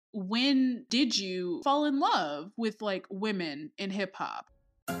when did you fall in love with like women in hip hop?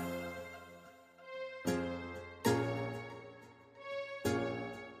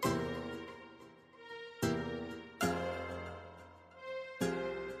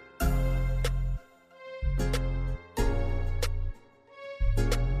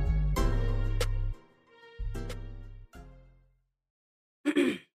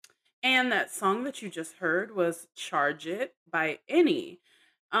 And that song that you just heard was Charge It by Any.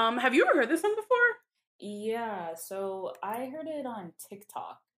 Have you ever heard this song before? Yeah, so I heard it on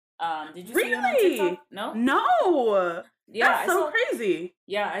TikTok. Did you see it on Really? TikTok? No? No. Yeah, That's I so saw crazy.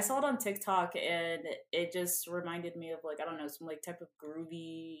 yeah, I saw it on TikTok and it just reminded me of like, I don't know, some like type of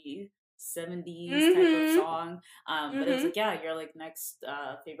groovy 70s type of Mm-hmm. song. But it was Mm-hmm. like, yeah, your like next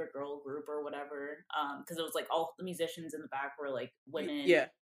favorite girl group or whatever. Because it was like all the musicians in the back were like women Yeah.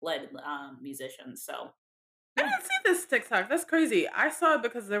 led musicians. So I yeah. didn't see this TikTok. That's crazy. I saw it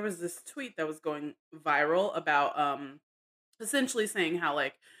because there was this tweet that was going viral about essentially saying how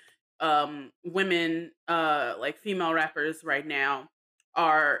like women like female rappers right now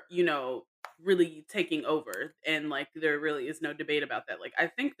are, really taking over, and like there really is no debate about that. Like I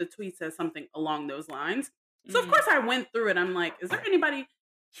think the tweet says something along those lines. So of Mm, course I went through it. I'm like, is there anybody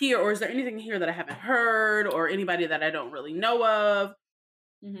here, or is there anything here that I haven't heard, or anybody that I don't really know of?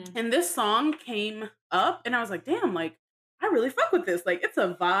 mm-hmm. And this song came up and I was like, damn, like I really fuck with this. Like it's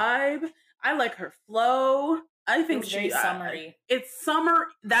a vibe. I like her flow. I think Feels very summery. it's summer.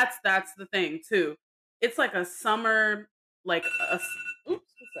 That's the thing too. It's like a summer, like oops, what's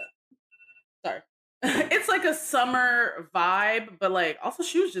that? Sorry. It's like a summer vibe, but like also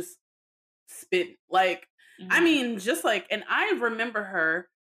she was just spitting. Like, I Mm-hmm. mean, just like, and I remember her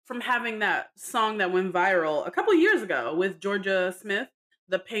from having that song that went viral a couple years ago with Georgia Smith,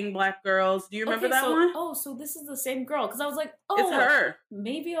 the Pink Black Girls. Do you remember Okay, that one? so this is the same girl because I was like, It's oh, her.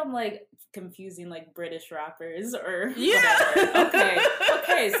 maybe I'm like confusing like British rappers or Yeah. whatever.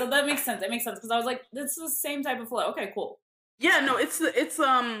 Okay, so that makes sense. That makes sense because I was like, this is the same type of flow. Okay, cool. Yeah, no, it's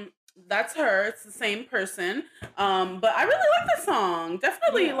that's her. It's the same person. But I really like this song.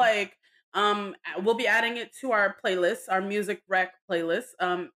 Definitely Yeah. like we'll be adding it to our playlist, our music rec playlist.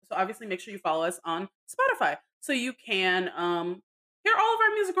 So obviously make sure you follow us on Spotify so you can hear all of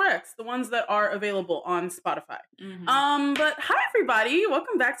our music recs, the ones that are available on Spotify. Mm-hmm. But hi everybody,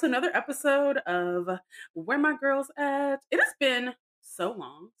 welcome back to another episode of Where My Girls At. It has been so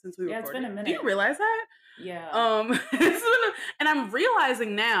long since we recorded. It's been a minute. Do you realize that? Yeah. And I'm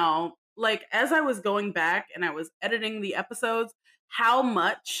realizing now, like as I was going back and I was editing the episodes, how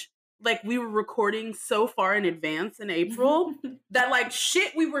much like we were recording so far in advance in April that like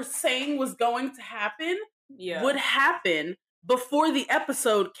shit we were saying was going to happen would happen before the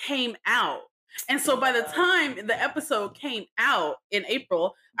episode came out. And so by the time the episode came out in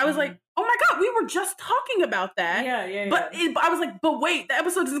April, I was like, oh my God, we were just talking about that. Yeah. But I was like, but wait, the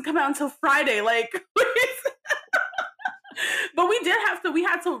episode doesn't come out until Friday. Like, but we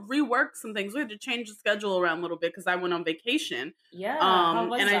had to rework some things. We had to change the schedule around a little bit because I went on vacation. Yeah. How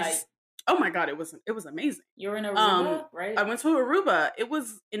was and that? Oh my God, it was amazing. You were in Aruba, right? I went to Aruba. It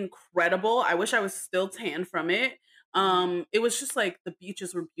was incredible. I wish I was still tan from it. It was just like the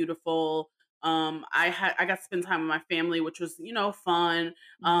beaches were beautiful. I got to spend time with my family, which was, fun,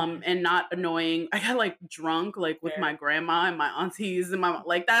 and not annoying. I got like drunk, like with my grandma and my aunties and my,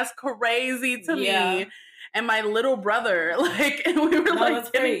 like, that's crazy to me. And my little brother, like, and we were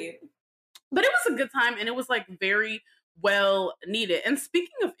like, great. But it was a good time and it was like very well needed. And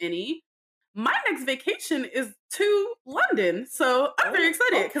speaking of any, my next vacation is to London. So I'm very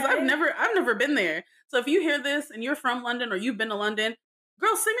excited because I've never been there. So if you hear this and you're from London or you've been to London,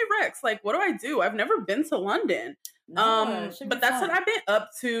 girl, send me Rex. Like, what do I do? I've never been to London. But that's what I've been up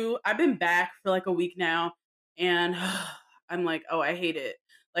to. I've been back for like a week now. And I'm like, oh, I hate it.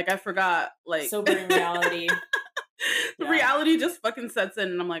 Like, I forgot, like... Sobering reality. Reality just fucking sets in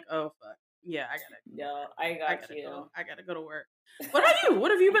and I'm like, oh, fuck. Yeah, I got you. I gotta go to work. What about you?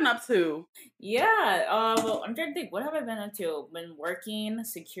 What have you been up to? Yeah, well, I'm trying to think. What have I been up to? Been working,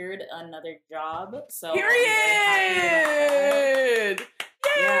 secured another job. So period. Yay!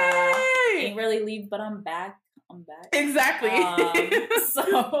 Yeah, ain't really leave, but I'm back. Exactly.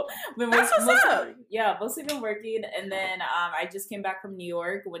 So mostly been working, and then I just came back from New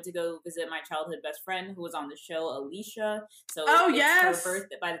York. Went to go visit my childhood best friend who was on the show, Alicia. So her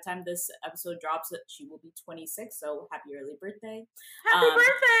birthday. By the time this episode drops, she will be 26. So happy early birthday! Happy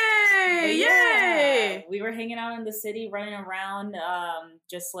birthday! Yay! We were hanging out in the city, running around,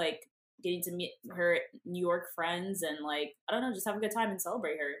 just like getting to meet her New York friends and like, I don't know, just have a good time and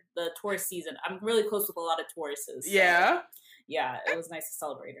celebrate her. The tourist season. I'm really close with a lot of tourists. So, yeah, it was nice to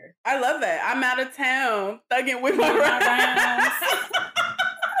celebrate her. I love that. I'm out of town, thugging with my rounds.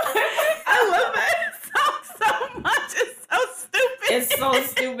 I love that song so much. It's so stupid. It's so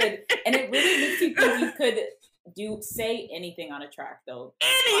stupid, and it really makes you think you could say anything on a track, though.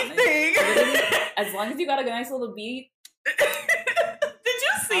 Anything. As long as you got a nice little beat.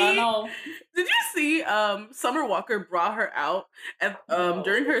 Did you see Summer Walker brought her out at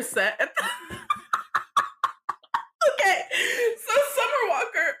during her set at Okay. So Summer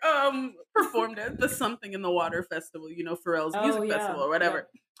Walker performed at the Something in the Water Festival, Pharrell's music festival or whatever.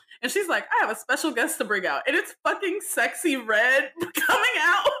 Yeah. And she's like, I have a special guest to bring out. And it's fucking Sexy Red coming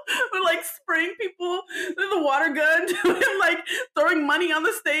out with like spraying people with a water gun, doing like throwing money on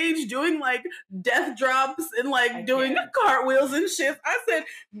the stage, doing like death drops and like doing cartwheels and shit. I said,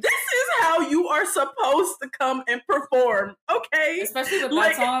 this is how you are supposed to come and perform, okay? Especially with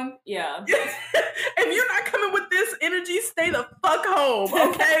that song, yeah. If you're not coming with this energy, stay the fuck home,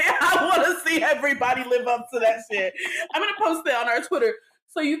 okay? I want to see everybody live up to that shit. I'm going to post it on our Twitter.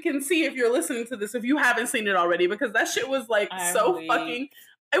 So you can see if you're listening to this, if you haven't seen it already, because that shit was like it was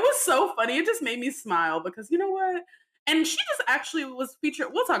so funny. It just made me smile because you know what? And she just actually was featured.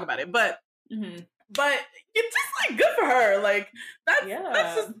 We'll talk about it, but but it's just like good for her. Like that's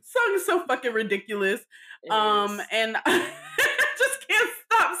just song is so fucking ridiculous. And I just can't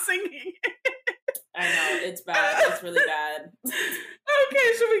stop singing. I know, it's bad. It's really bad.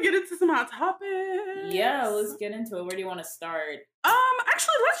 Okay, should we get into some hot topics? Yeah, let's get into it. Where do you want to start?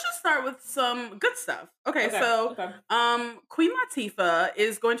 Actually, let's just start with some good stuff. Okay. Queen Latifah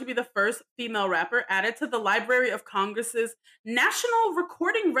is going to be the first female rapper added to the Library of Congress's National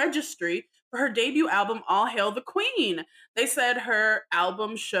Recording Registry for her debut album, All Hail the Queen. They said her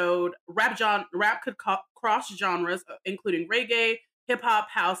album showed rap could cross genres, including reggae, hip-hop,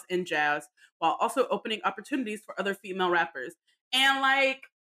 house, and jazz, while also opening opportunities for other female rappers. And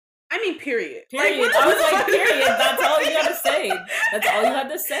period. Period. I was like, period. That's all you gotta say. That's all you had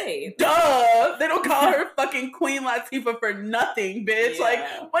to say. Duh. They don't call her fucking Queen Latifah for nothing, bitch. Yeah. Like,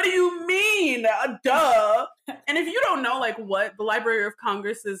 what do you mean? Duh. And if you don't know, what the Library of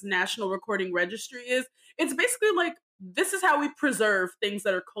Congress's National Recording Registry is, it's basically this is how we preserve things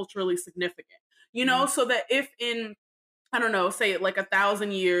that are culturally significant. So that if in, I don't know, say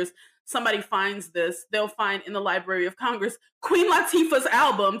 1,000 years, somebody finds this, they'll find in the Library of Congress Queen Latifah's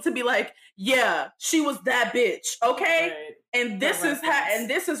album to be like, yeah, she was that bitch, okay? Right. And this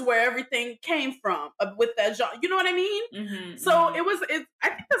is where everything came from with that genre. You know what I mean? Mm-hmm, so I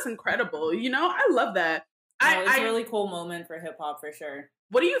think that's incredible. I love that. It's a really cool moment for hip hop for sure.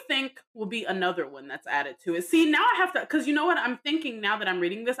 What do you think will be another one that's added to it? See, now I have to, because you know what? I'm thinking now that I'm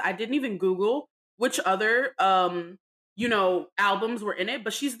reading this, I didn't even Google which other albums were in it,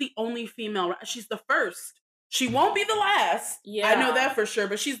 but she's the only female. She's the first. She won't be the last. Yeah, I know that for sure,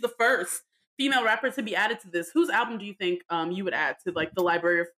 but she's the first female rapper to be added to this. Whose album do you think you would add to the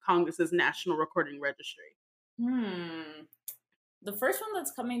Library of Congress's National Recording Registry? The first one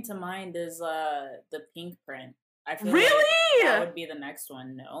that's coming to mind is the Pink Print. I feel really? That would be the next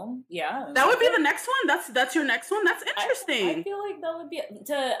one. No, yeah, that would be the next one. That's your next one. That's interesting. I feel like that would be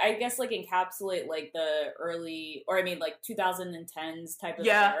I guess encapsulate the early, or 2010s type of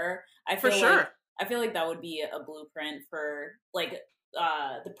era. I feel like that would be a blueprint for the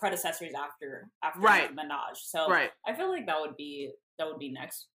predecessors after right. Minaj. So right. I feel like that would be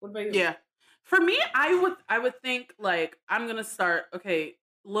next. What about you? Yeah, for me, I would think I'm gonna start. Okay,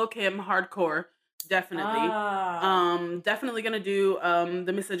 Lil Kim, hardcore. Definitely. Definitely gonna do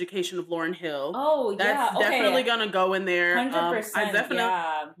the Miseducation of Lauryn Hill. Oh, that's definitely gonna go in there. 100%.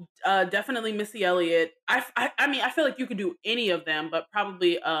 I definitely Missy Elliott. I feel like you could do any of them, but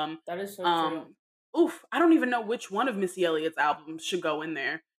probably that is so true. I don't even know which one of Missy Elliott's albums should go in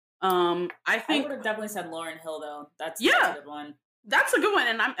there. I think I would have definitely said Lauryn Hill though. That's a good one. That's a good one,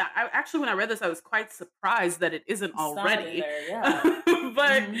 and I actually, when I read this, I was quite surprised that it isn't already. There, yeah.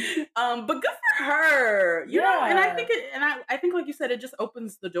 but good for her, you know. And I think I think, like you said, it just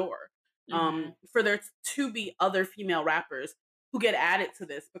opens the door for there to be other female rappers who get added to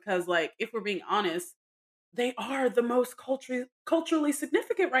this, because, if we're being honest, they are the most culturally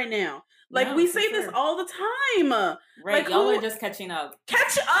significant right now. We say this all the time. Right, y'all are just catching up.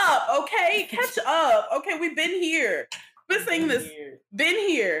 Catch up, okay? Catch up, okay? We've been here. Been saying this. Been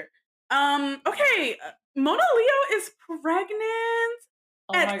here. Okay. Mona Leo is pregnant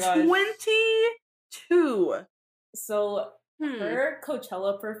at 22. So her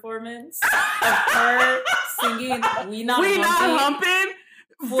Coachella performance of her singing "We Not Humping,"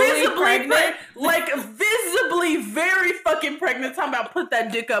 Fully pregnant? Like visibly very fucking pregnant. Talking about put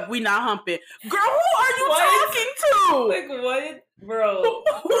that dick up, we not humping. Girl, who are you talking to? Like what? Bro.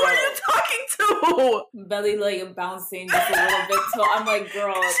 Who are you talking to? Belly like bouncing just a little bit. So I'm like,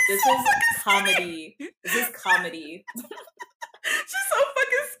 girl, this is comedy. This is comedy. She's so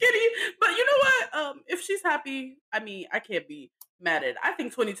fucking skinny. But you know what? If she's happy, I mean, I can't be mad at it. I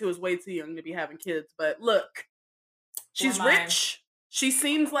think 22 is way too young to be having kids. But look, she's rich. She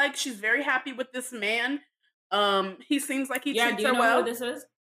seems like she's very happy with this man. He seems like he treats her well. Do you know who this is?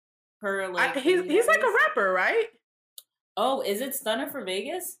 Her like he's like a rapper, right? Oh, is it Stunner for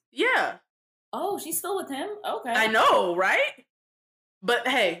Vegas? Yeah. Oh, she's still with him? Okay. I know, right? But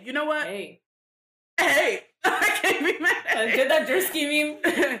hey, you know what? Hey. I can't be mad at it. Did that Drisky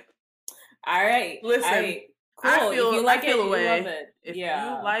meme? All right. Listen. All right. Cool. If you like it, you love it. If you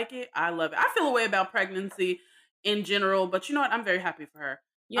like it, I love it. I feel a way about pregnancy in general, but you know what? I'm very happy for her.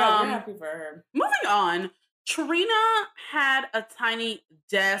 Yeah, we're happy for her. Moving on, Trina had a Tiny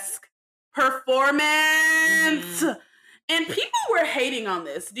Desk performance. Mm-hmm. And people were hating on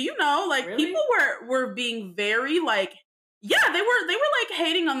this. Do you know? Like, really? People were being very like, yeah, they were like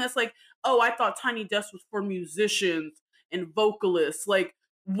hating on this. Like, oh, I thought Tiny Desk was for musicians and vocalists. Like,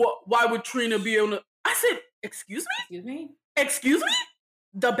 what? Why would Trina be able to? I said, excuse me? Excuse me?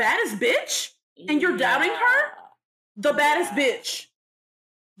 The baddest bitch? And you're doubting her? The baddest bitch.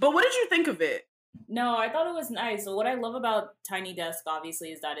 But what did you think of it? No, I thought it was nice. So what I love about Tiny Desk, obviously,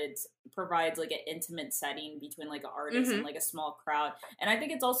 is that it provides like an intimate setting between like an artist and like a small crowd. And I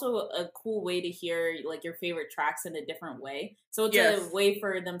think it's also a cool way to hear like your favorite tracks in a different way. So it's a way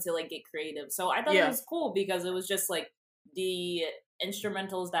for them to like get creative. So I thought it was cool because it was just like the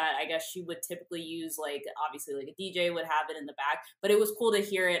instrumentals that I guess she would typically use, like obviously like a DJ would have it in the back, but it was cool to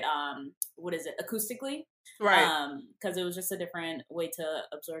hear it acoustically, right? Because it was just a different way to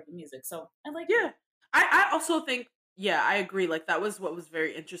absorb the music. So I like it. I also think I agree, like that was what was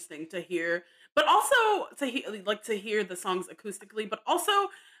very interesting to hear, but also to hear the songs acoustically, but also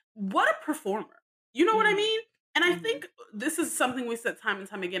what a performer, you know what I mean? And I think this is something we said time and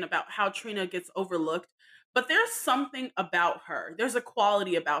time again about how Trina gets overlooked. But there's something about her. There's a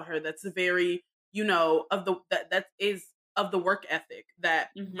quality about her that's very, you know, that is of the work ethic that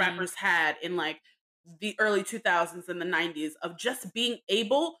rappers had in like the early 2000s and the 90s of just being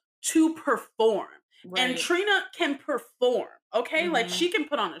able to perform. Right. And Trina can perform, okay? Like she can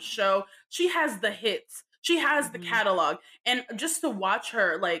put on a show. She has the hits. She has the catalog. And just to watch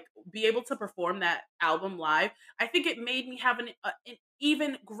her like be able to perform that album live, I think it made me have an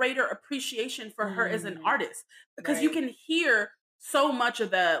even greater appreciation for her as an artist, because you can hear so much of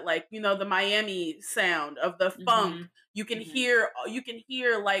the, like, you know, the Miami sound of the funk. You can hear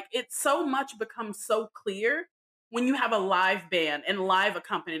like it's so much becomes so clear when you have a live band and live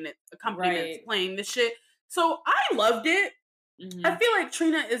accompaniments playing this shit. So I loved it. I feel like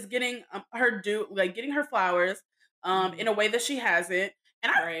Trina is getting getting her flowers in a way that she hasn't,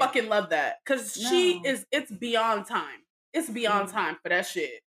 and I fucking love that, because it's beyond time. It's beyond time for that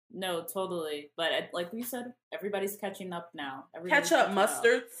shit. No, totally. But like we said, everybody's catching up now. Catch up,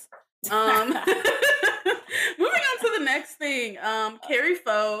 mustards. Moving on to the next thing. Carrie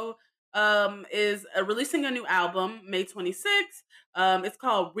Foe is releasing a new album May 26th. It's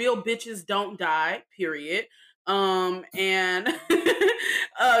called Real Bitches Don't Die, period. And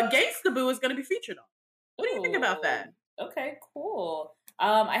Gangsta Boo is going to be featured on. What do you think about that? Okay, cool.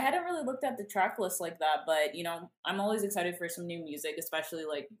 I hadn't really looked at the track list like that, but you know, I'm always excited for some new music, especially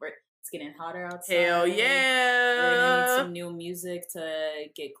like it's getting hotter outside. Hell yeah! We're gonna need some new music to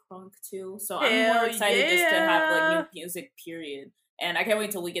get crunk to. So I'm more excited just to have like new music, period. And I can't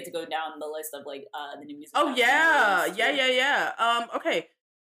wait till we get to go down the list of like the new music. Oh yeah. Okay.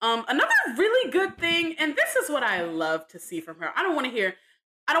 Another really good thing, and this is what I love to see from her. I don't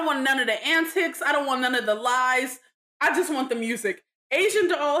want none of the antics. I don't want none of the lies. I just want the music. Asian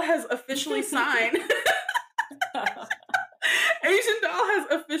Doll has officially signed. Asian Doll has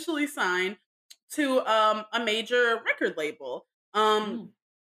officially signed to a major record label.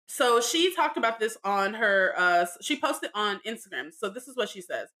 So she talked about this on her, she posted on Instagram. So this is what she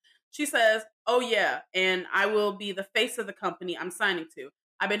says. She says, "Oh yeah, and I will be the face of the company I'm signing to.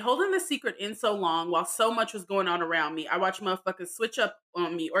 I've been holding the secret in so long while so much was going on around me. I watched motherfuckers switch up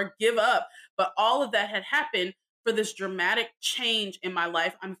on me or give up, but all of that had happened for this dramatic change in my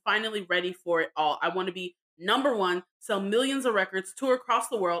life. I'm finally ready for it all. I want to be number one, sell millions of records, tour across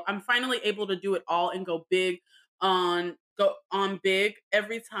the world. I'm finally able to do it all and go on big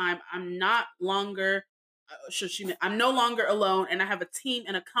every time. I'm no longer alone, and I have a team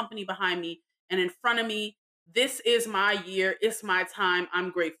and a company behind me and in front of me this is my year. It's my time.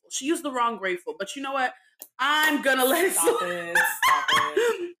 I'm grateful. She used the wrong grateful, but you know what? I'm gonna let it slide. Stop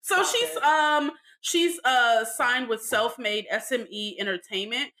it. So she's signed with Self-Made SME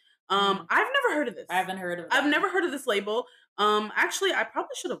Entertainment. I've never heard of this. I haven't heard of that. I've never heard of this label. Actually, I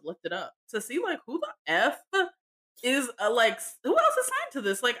probably should have looked it up to see like who the F is like who else is signed to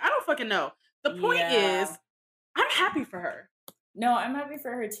this? Like I don't fucking know. The point is, I'm happy for her. No, I'm happy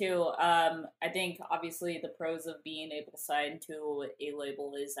for her too. I think obviously the pros of being able to sign to a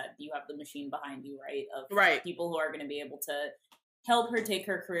label is that you have the machine behind you, right? Of people who are going to be able to help her take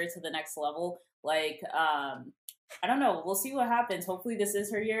her career to the next level. Like, I don't know. We'll see what happens. Hopefully this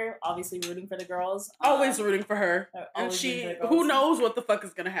is her year. Obviously rooting for the girls. Always rooting for her. And who knows what the fuck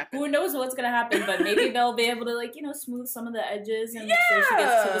is going to happen. Who knows what's going to happen, but maybe they'll be able to like, smooth some of the edges and make sure she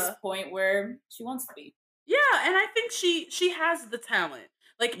gets to this point where she wants to be. Yeah, and I think she has the talent.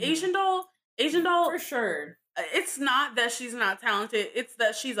 Like Asian Doll for sure. It's not that she's not talented, it's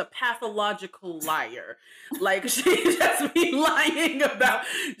that she's a pathological liar. Like she just be lying about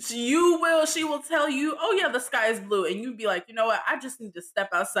she will tell you, "Oh yeah, the sky is blue." And you'd be like, "You know what? I just need to step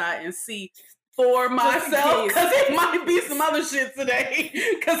outside and see for myself because it might be some other shit today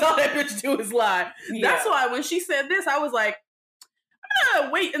because all that bitch do is lie." Yeah. That's why when she said this, I was like,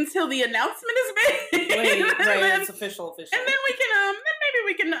 wait until the announcement is made. It's official. And then maybe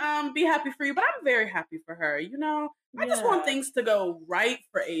we can be happy for you. But I'm very happy for her. I just want things to go right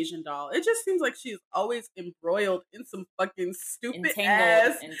for Asian Doll. It just seems like she's always embroiled in some fucking stupid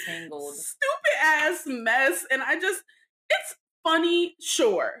ass mess. And it's funny,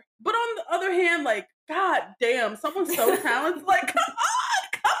 sure, but on the other hand, like, god damn, someone's so talented. Like, come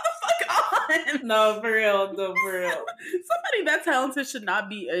the fuck on. No, for real. Somebody that talented should not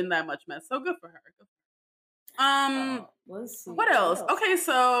be in that much mess. So good for her. Let's see. What else? Okay,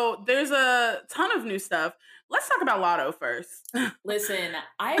 so there's a ton of new stuff. Let's talk about Lotto first. Listen,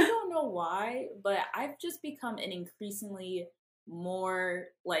 I don't know why, but I've just become an increasingly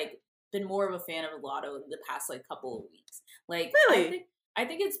been more of a fan of Lotto the past couple of weeks. Like, really? I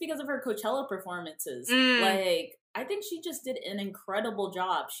think it's because of her Coachella performances. Like, I think she just did an incredible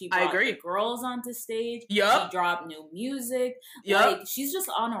job. She brought the girls onto stage. Yep. She dropped new music. Yep. Like, she's just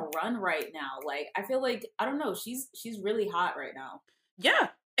on a run right now. Like, I feel like, I don't know, she's really hot right now. Yeah.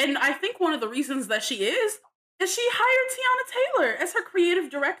 And I think one of the reasons that she is she hired Tiana Taylor as her creative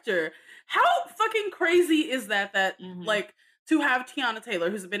director. How fucking crazy is that like, to have Tiana Taylor,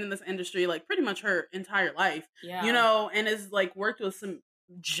 who's been in this industry like pretty much her entire life, and has like worked with some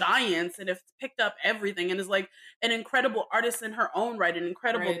giants and have picked up everything and is like an incredible artist in her own right, an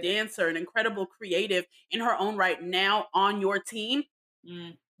incredible dancer, an incredible creative in her own right, now on your team.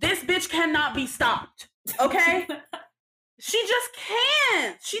 This bitch cannot be stopped. Okay? She just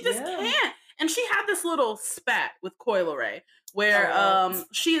can't. She just can't. And she had this little spat with Coileray where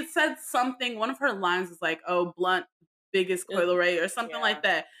she had said something, one of her lines was like, "Oh, blunt biggest Coileray," or something like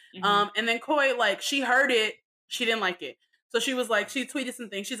that. And then Koi, like, she heard it, she didn't like it. So she was like, she tweeted some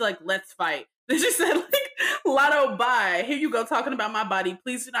things. She's like, "Let's fight." Then she said, like, "Lotto, bye. Here you go talking about my body.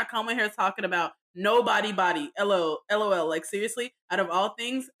 Please do not come in here talking about nobody body. LOL. Like, seriously, out of all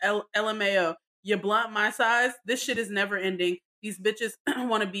things, LMAO, you blunt my size. This shit is never ending. These bitches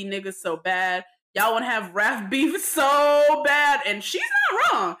want to be niggas so bad. Y'all want to have rap beef so bad." And she's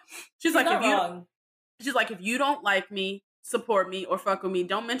not wrong. She's like, if you don't like me, support me, or fuck with me,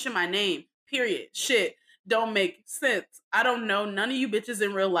 don't mention my name. Period. Shit don't make sense. I don't know none of you bitches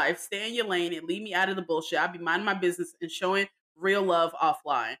in real life. Stay in your lane and leave me out of the bullshit. I'll be minding my business and showing real love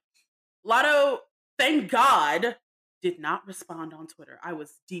offline. Lotto, thank God, did not respond on Twitter. I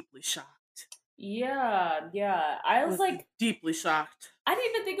was deeply shocked. Yeah. I was like deeply shocked. I didn't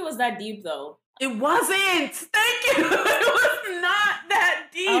even think it was that deep though. It wasn't. Thank you. It was not that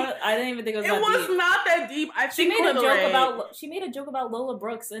deep. I didn't even think it was that deep. It was not that deep. She made a joke about Lola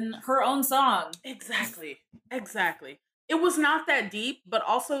Brooks in her own song. Exactly. It was not that deep, but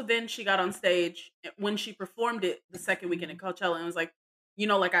also then she got on stage when she performed it the second weekend at Coachella and was like,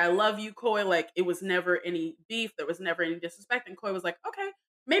 like, "I love you, Koi." Like, it was never any beef. There was never any disrespect. And Koi was like, "Okay,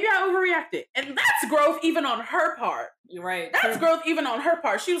 maybe I overreacted." And that's growth even on her part. You're right. That's growth even on her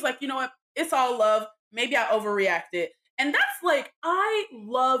part. She was like, "You know what? It's all love. Maybe I overreacted." And that's like, I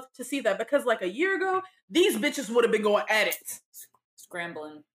love to see that because like a year ago, these bitches would have been going at it.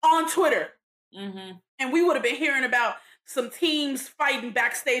 Scrambling. On Twitter. And we would have been hearing about some teams fighting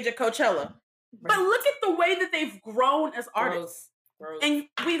backstage at Coachella. Right. But look at the way that they've grown as artists. Growth. And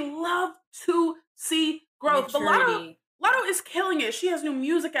we love to see growth. Maturity. But Lotto is killing it. She has new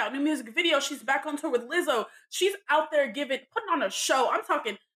music out, new music video. She's back on tour with Lizzo. She's out there putting on a show. I'm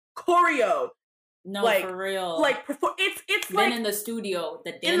talking choreo, No, like, for real. Like, it's then like in the studio,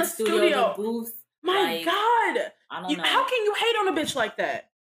 the dance studio, the booth. My God, I don't know. How can you hate on a bitch like that?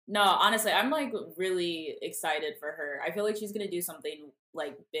 No, honestly, I'm like really excited for her. I feel like she's gonna do something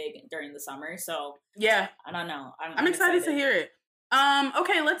like big during the summer. So yeah, I don't know. I'm excited to hear it.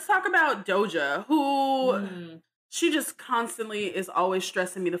 Okay, let's talk about Doja, who she just constantly is always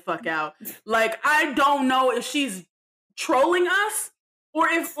stressing me the fuck out. Like, I don't know if she's trolling us or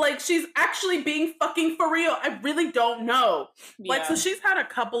if like she's actually being fucking for real. I really don't know. Yeah. Like, so she's had a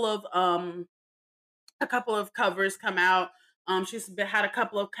couple of covers come out. She's had a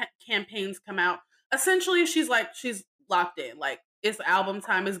couple of campaigns come out. Essentially, she's locked in. Like, it's album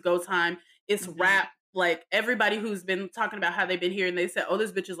time, it's go time, it's rap. Like, everybody who's been talking about how they've been here and they said, oh,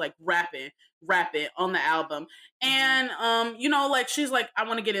 this bitch is like rapping on the album. And, you know, like, she's like, I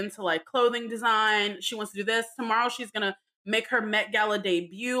want to get into like clothing design. She wants to do this. Tomorrow, she's going to make her Met Gala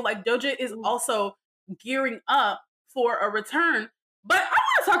debut. Like, Doja is also gearing up for a return. But I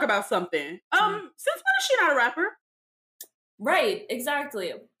want to talk about something. Since when is she not a rapper? Right,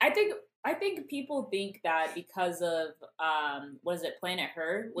 exactly. I think people think that because of Planet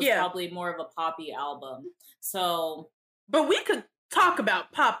Her was probably more of a poppy album. So, but we could talk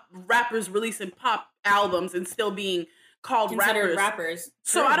about pop rappers releasing pop albums and still being called rappers.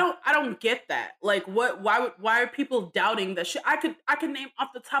 So I don't get that. Like, why are people doubting that shit? I could name off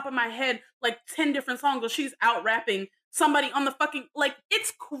the top of my head like 10 different songs where she's out rapping somebody on the fucking, like,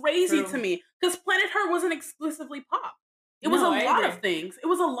 it's crazy to me because Planet Her wasn't exclusively pop. It was a lot of things. It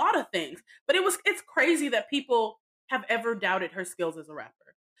was a lot of things. But it's crazy that people have ever doubted her skills as a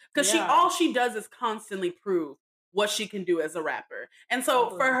rapper. Because all she does is constantly prove what she can do as a rapper. And so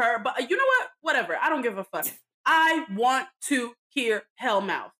for her, but you know what? Whatever. I don't give a fuck. I want to hear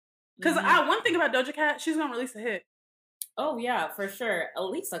Hellmouth. Because one thing about Doja Cat, she's going to release a hit. Oh, yeah, for sure. At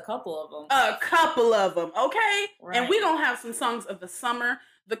least a couple of them. A couple of them, okay? Right. And we're going to have some songs of the summer,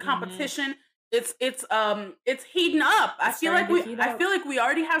 the competition. It's heating up. I feel like we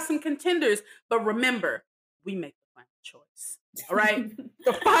already have some contenders, but remember, we make the final choice. All right?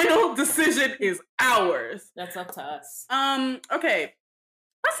 The final decision is ours. That's up to us. Okay.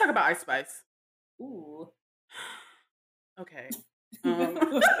 Let's talk about Ice Spice. Ooh. Okay.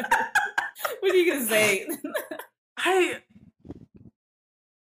 What are you gonna say? I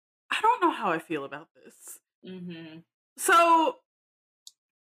don't know how I feel about this. So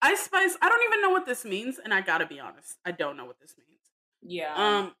Ice Spice, I don't even know what this means, and I gotta be honest, I don't know what this means.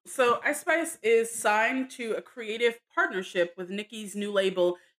 Yeah. So Ice Spice is signed to a creative partnership with Nicki's new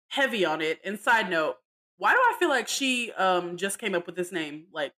label, Heavy on It. And side note, why do I feel like she just came up with this name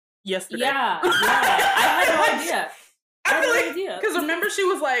like yesterday? Yeah. I had no idea. I feel like, because remember she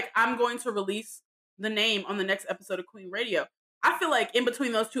was like, I'm going to release the name on the next episode of Queen Radio. I feel like in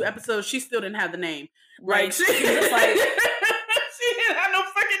between those two episodes, she still didn't have the name. Right? She just like she didn't have no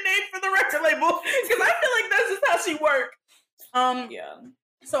fucking name for the record label because I feel like that's just how she worked. Yeah.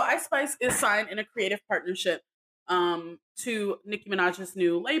 So Ice Spice is signed in a creative partnership to Nicki Minaj's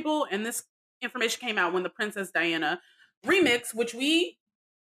new label, and this information came out when the Princess Diana remix, which we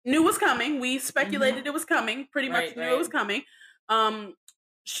knew was coming. We speculated it was coming. Pretty much knew it was coming.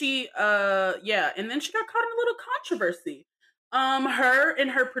 She and then she got caught in a little controversy. Her and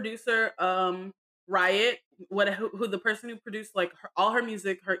her producer, Riot, who the person who produced like all her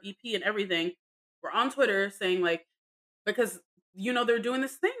music, her EP and everything, were on Twitter saying like, because you know they're doing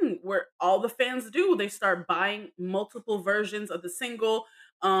this thing where all the fans do, they start buying multiple versions of the single.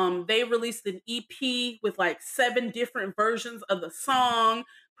 They released an EP with like 7 different versions of the song,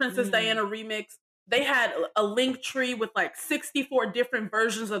 Princess Diana remix. They had a link tree with like 64 different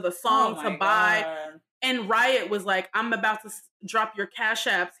versions of the song to buy. God. And Riot was like, I'm about to drop your Cash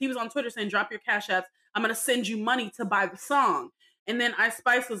Apps. He was on Twitter saying, drop your Cash Apps. I'm going to send you money to buy the song. And then Ice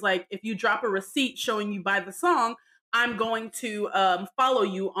Spice was like, if you drop a receipt showing you buy the song, I'm going to follow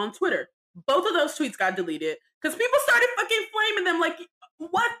you on Twitter. Both of those tweets got deleted because people started fucking flaming them like,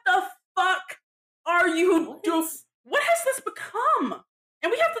 what the fuck are you doing? What has this become?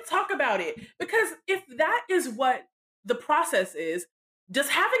 And we have to talk about it because if that is what the process is, does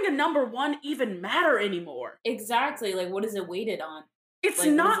having a number one even matter anymore? Exactly. Like, what is it weighted on? It's like,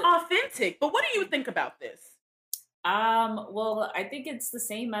 not authentic. But what do you think about this? Well, I think it's the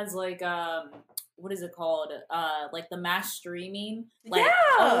same as like, what is it called? Like the mass streaming. Like,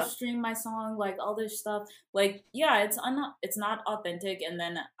 oh, stream my song, like all this stuff. Like, yeah, it's not authentic. And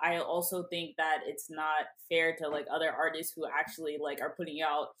then I also think that it's not fair to like other artists who actually like are putting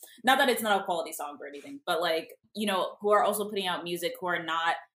out, not that it's not a quality song or anything, but like, you know, who are also putting out music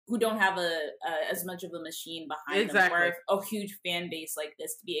who don't have as much of a machine behind them or a huge fan base like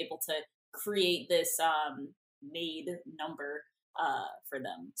this to be able to create this made number for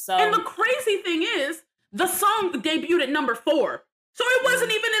them. So, and the crazy thing is, the song debuted at number 4, so it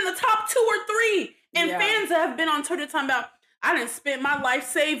wasn't even in the top 2 or 3. And fans that have been on Twitter talking about, I didn't spend my life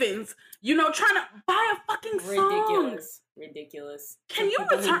savings, you know, trying to buy a fucking song. Ridiculous. Can you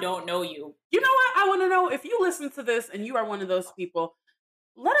people who don't know you? You know what? I want to know, if you listen to this and you are one of those people,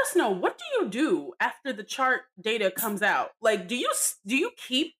 let us know, what do you do after the chart data comes out? Like, do you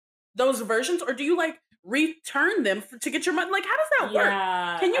keep those versions, or do you like return them to get your money? Like, how does that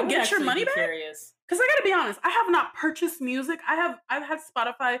work? Can you get your money back? Because I gotta be honest, I have not purchased music. I've had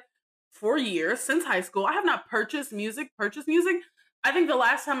Spotify for years, since high school. I have not purchased music. I think the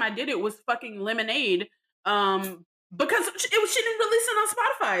last time I did it was fucking Lemonade, because she didn't release it on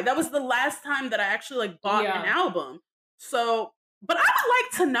Spotify. That was the last time that I actually like bought an album. So, but I would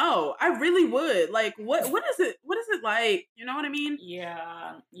like to know. I really would. Like, what is it? What is it like? You know what I mean?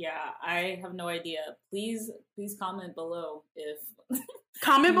 Yeah. I have no idea. Please comment below if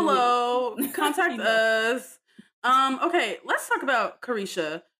comment below. Contact us. Okay, let's talk about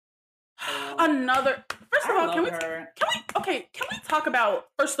Carisha. First of all, can we talk about,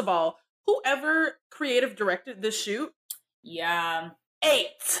 first of all, whoever creative directed this shoot? Yeah. 8.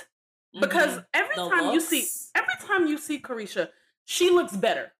 Because every time you see Carisha, she looks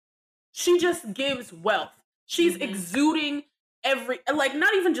better. She just gives wealth. She's exuding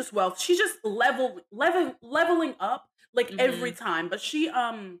not even just wealth. She's just leveling up every time. But she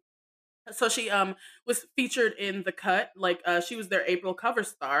was featured in The Cut. She was their April cover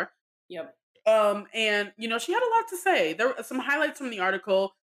star. Yep. And you know, she had a lot to say. There were some highlights from the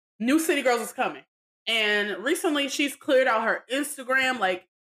article. New City Girls is coming. And recently she's cleared out her Instagram.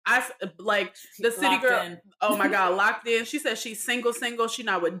 The City Girl. In. Oh my God, locked in. She said she's single. She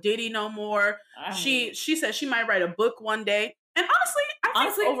not with Diddy no more. She said she might write a book one day. And honestly,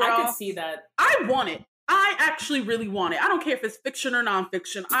 overall, I could see that. I want it. I actually really want it. I don't care if it's fiction or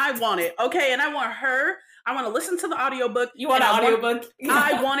nonfiction. I want it. Okay. And I want to listen to the audiobook. You want an audiobook?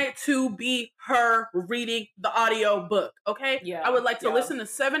 I want it to be her reading the audiobook. Okay? Yeah. I would like to listen to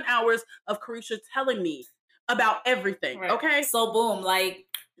 7 hours of Carisha telling me about everything. Right. Okay? So boom,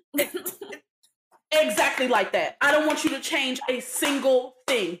 exactly like that. I don't want you to change a single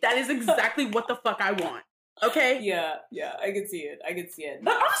thing. That is exactly what the fuck I want. Okay? Yeah, I can see it.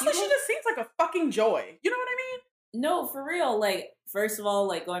 But honestly, she just seems like a fucking joy. You know what I mean? No, for real. First of all,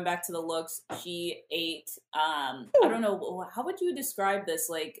 going back to the looks, she ate, I don't know, how would you describe this?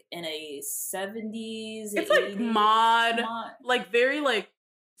 In a 70s? It's 80s, mod. Very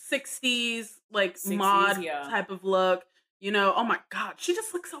 60s, 60s, mod type of look. You know, oh my God, she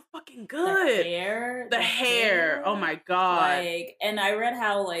just looks so fucking good. The hair. Oh my God. And I read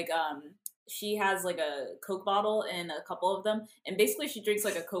how, she has a Coke bottle in a couple of them, and basically she drinks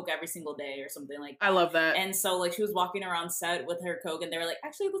a Coke every single day or something like that. I love that. And so she was walking around set with her Coke, and they were like,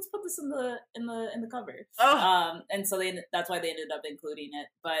 actually, let's put this in the cover. And so that's why they ended up including it.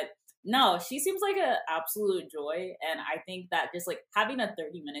 But no, she seems like an absolute joy, and I think that just having a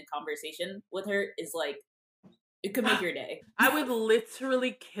 30-minute conversation with her is it could make your day. I would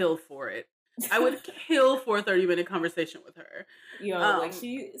literally kill for it. I would kill for a 30-minute conversation with her. Yo,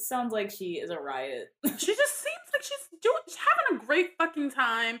 she sounds like she is a riot. She just seems like she's having a great fucking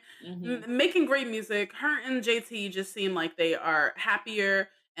time, making great music. Her and JT just seem like they are happier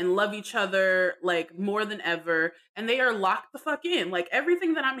and love each other more than ever, and they are locked the fuck in.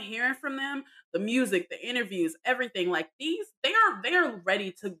 Everything that I'm hearing from them, the music, the interviews, everything, they are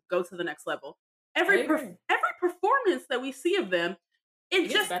ready to go to the next level. Every performance that we see of them,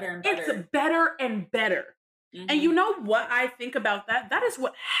 it's just better and better. It's better and better. Mm-hmm. And you know what I think about that? That is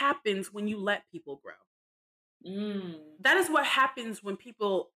what happens when you let people grow. That is what happens when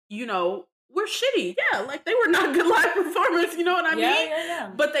people, we're shitty. Yeah, they were not good live performers, you know what I mean?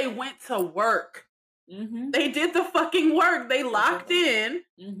 Yeah. But they went to work. Mm-hmm. They did the fucking work. They locked in,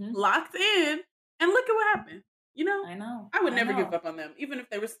 and look at what happened. I know. I would never give up on them, even if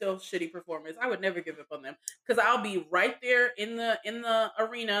they were still shitty performers. I would never give up on them because I'll be right there in the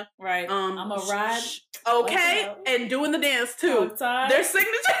arena. Right. I'm a ride. Okay, and doing the dance too. Their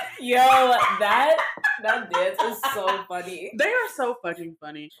signature. Yo, that dance is so funny. They are so fucking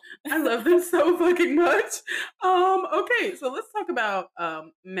funny. I love them so fucking much. Okay, so let's talk about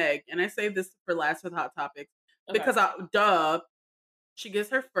Meg, and I saved this for last with Hot Topics because she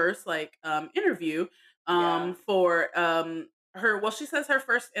gets her first interview. For she says her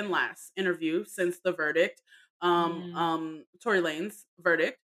first and last interview since the verdict, Tory Lanez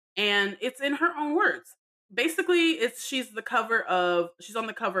verdict, and it's in her own words. Basically, she's on the cover of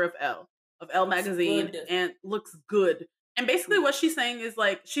Elle magazine and looks good. And basically what she's saying is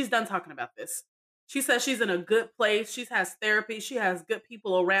like, she's done talking about this. She says she's in a good place. She has therapy. She has good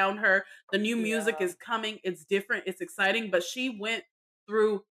people around her. The new music is coming. It's different. It's exciting. But she went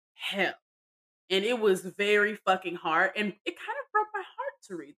through hell. And it was very fucking hard. And it kind of broke my heart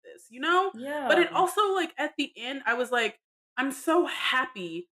to read this, you know? Yeah. But it also, like, at the end, I was like, I'm so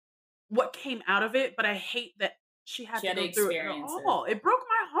happy what came out of it. But I hate that she had to go through it all. It broke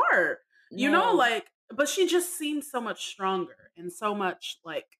my heart. You know, like, but she just seemed so much stronger and so much,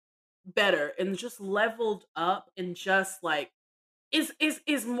 like, better and just leveled up and just, like,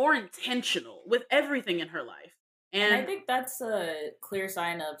 is more intentional with everything in her life. And I think that's a clear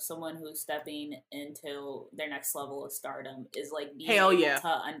sign of someone who's stepping into their next level of stardom is like being able to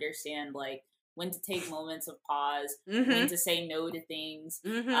understand like when to take moments of pause, when to say no to things.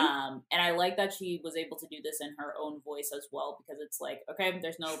 And I like that she was able to do this in her own voice as well, because it's like, okay,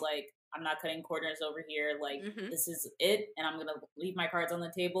 there's no like, I'm not cutting corners over here. Like, this is it. And I'm going to leave my cards on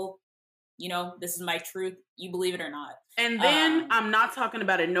the table. You know, this is my truth. You believe it or not. And then I'm not talking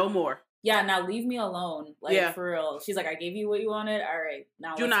about it no more. Yeah, now leave me alone. Like, for real. She's like, I gave you what you wanted. All right.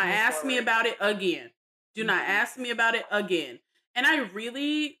 Now do not ask me about it again. Do not ask me about it again. And I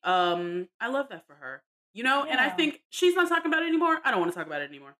really, I love that for her. You know, and I think she's not talking about it anymore. I don't want to talk about it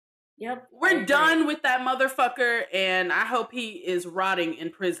anymore. Yep. We're done with that motherfucker, and I hope he is rotting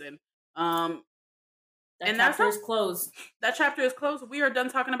in prison. That chapter is closed. That chapter is closed. We are done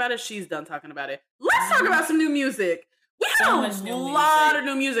talking about it. She's done talking about it. Let's talk about some new music. We have a lot of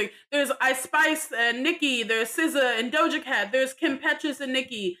new music. There's Ice Spice and Nicki. There's SZA and Doja Cat. There's Kim Petras and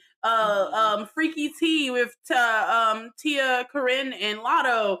Nicki. Freaky T with Tia Corinne and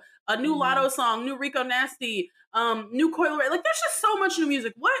Lotto. A new Lotto song. New Rico Nasty. New Coil Ray. Like, there's just so much new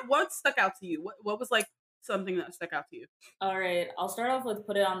music. What stuck out to you? What was like something that stuck out to you? All right, I'll start off with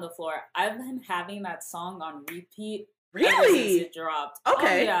Put It on the Floor. I've been having that song on repeat. Really? Since it dropped.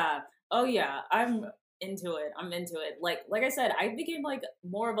 Okay. Oh yeah. I'm into it. Like I said, I became like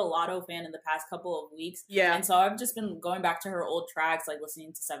more of a Lotto fan in the past couple of weeks. Yeah. And so I've just been going back to her old tracks, like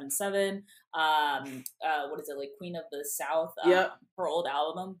listening to 7-7, what is it, like Queen of the South, her old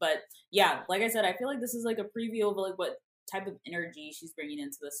album. But yeah, like I said, I feel like this is like a preview of like what type of energy she's bringing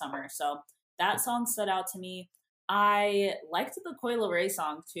into the summer. So that song stood out to me. I liked the Coil Ray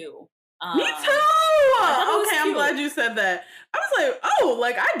song too. Me too! Okay, I'm glad you said that. I was like, oh,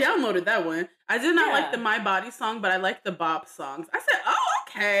 like I downloaded that one. I did not like the My Body song, but I like the Bop songs. I said, oh,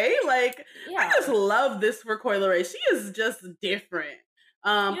 okay. Like, I just love this for Coil Ray. She is just different.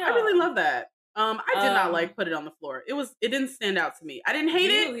 I really love that. I did not like Put It on the Floor. It didn't stand out to me. I didn't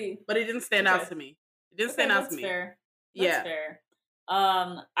hate it, but it didn't stand out to me. It didn't stand out to me. Fair. That's fair.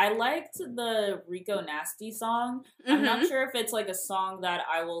 I liked the Rico Nasty song. I'm not sure if it's like a song that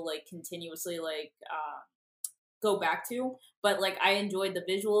I will like continuously like go back to, but like I enjoyed the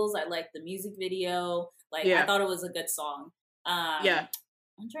visuals. I liked the music video. Like I thought it was a good song. I'm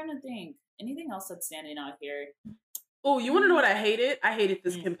trying to think anything else that's standing out here. Oh, you want to know what I hated? I hated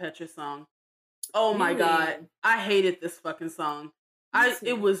this Kim Petras song. Oh my god, I hated this fucking song.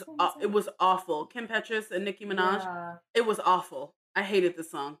 It was awful. Kim Petras and Nicki Minaj. It was awful. I hated this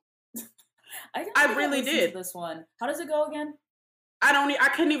song. I really did. This one. How does it go again? I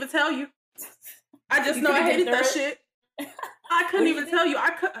couldn't even tell you. I just know I hated that shit. I couldn't even tell you. I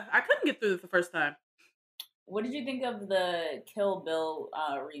couldn't get through it the first time. What did you think of the Kill Bill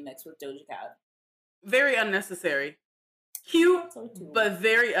remix with Doja Cat? Very unnecessary. Cute, but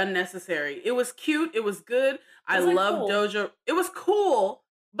very unnecessary. It was cute. It was good. I love Doja. It was cool,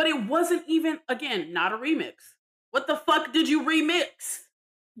 but it wasn't even, again, not a remix. What the fuck did you remix?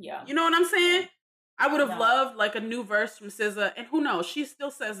 Yeah. You know what I'm saying? I would have loved like a new verse from SZA, and who knows? She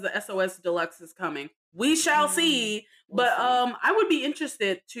still says the SOS Deluxe is coming. We shall see. We'll see. I would be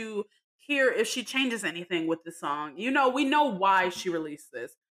interested to hear if she changes anything with the song. You know, we know why she released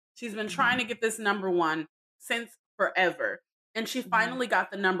this. She's been trying to get this #1 since forever, and she finally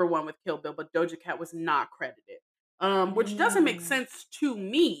got the #1 with Kill Bill, but Doja Cat was not credited, which doesn't make sense to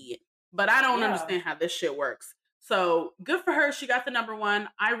me. But I don't understand how this shit works. So good for her. She got the #1.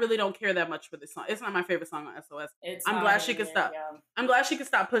 I really don't care that much for this song. It's not my favorite song on SOS. I'm glad she could stop. Yeah. I'm glad she could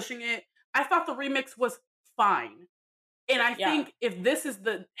stop pushing it. I thought the remix was fine. And I think if this is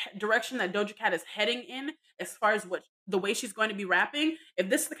the direction that Doja Cat is heading in, as far as the way she's going to be rapping, if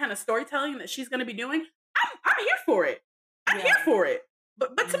this is the kind of storytelling that she's going to be doing, I'm here for it. I'm here for it.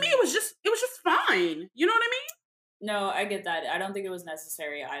 But to me, it was just fine. You know what I mean? No, I get that. I don't think it was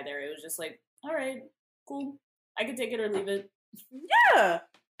necessary either. It was just like, all right, cool. I could take it or leave it. Yeah.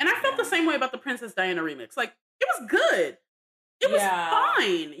 And I felt the same way about the Princess Diana remix. Like, it was good. It was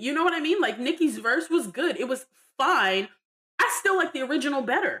fine. You know what I mean? Like, Nicki's verse was good. It was fine. I still like the original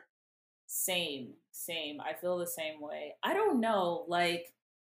better. Same. I feel the same way. I don't know, like,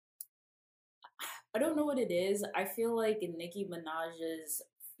 I don't know what it is. I feel like Nicki Minaj's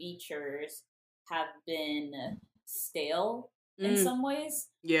features have been stale in some ways.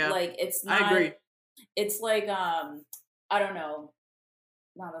 Yeah. Like, it's not, I agree. It's like, I don't know.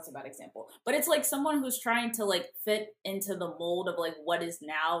 No, that's a bad example. But it's like someone who's trying to like fit into the mold of like what is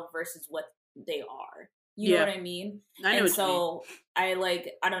now versus what they are. You know what I mean? I know. And so I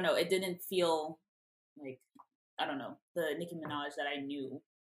don't know, it didn't feel like, I don't know, the Nicki Minaj that I knew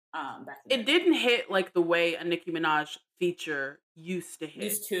back then. It didn't hit like the way a Nicki Minaj feature used to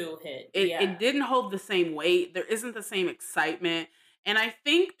hit. It didn't hold the same weight. There isn't the same excitement. And I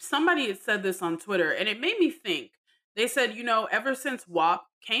think somebody had said this on Twitter, and it made me think. They said, ever since WAP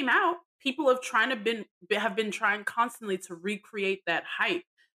came out, people have been trying constantly to recreate that hype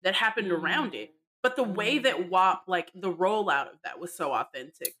that happened around it. But the way that WAP, like the rollout of that was so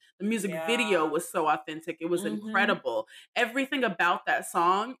authentic. The music video was so authentic. It was incredible. Everything about that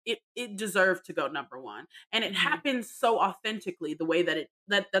song, it deserved to go number one. And it happened so authentically, the way that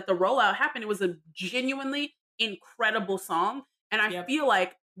that the rollout happened. It was a genuinely incredible song. And I feel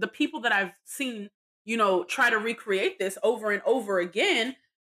like the people that I've seen, try to recreate this over and over again,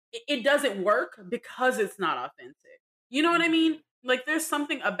 it doesn't work because it's not authentic. You know what I mean? Like, there's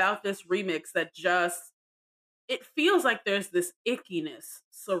something about this remix that it feels like there's this ickiness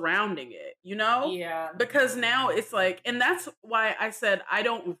surrounding it, Yeah. Because now it's like, and that's why I said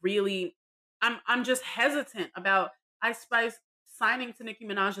I'm just hesitant about Ice Spice signing to Nicki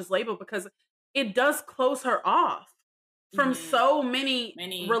Minaj's label, because it does close her off from so many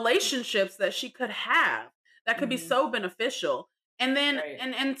relationships that she could have that could be so beneficial. And then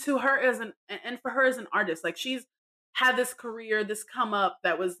and to her and for her as an artist, like, she's had this career, this come up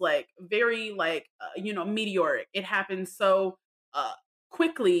that was like very like meteoric. It happened so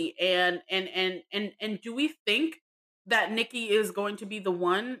quickly, and do we think that Nicki is going to be the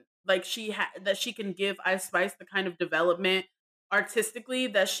one, like, that she can give Ice Spice the kind of development artistically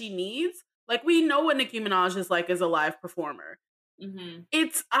that she needs? Like, we know what Nicki Minaj is like as a live performer.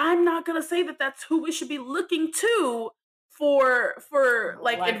 I'm not gonna say that that's who we should be looking to for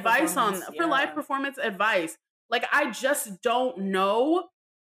like live advice for live performance advice. Like, I just don't know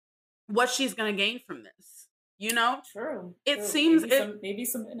what she's gonna gain from this. True. It seems maybe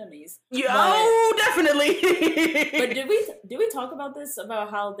some enemies. Yeah, definitely. But did we talk about this,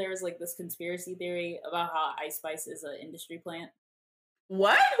 about how there's like this conspiracy theory about how Ice Spice is an industry plant?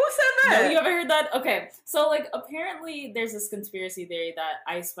 What? Who said that? No, you ever heard that? Okay, so like apparently there's this conspiracy theory that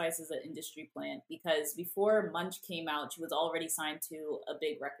Ice Spice is an industry plant because before Munch came out, she was already signed to a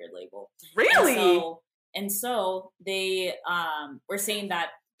big record label. Really? And so they were saying that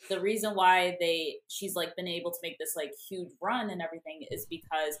the reason why she's like been able to make this like huge run and everything is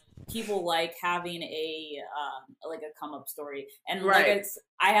because people like having a come up story. And like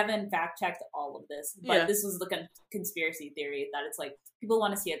I haven't fact checked all of this, but this was the conspiracy theory that it's like people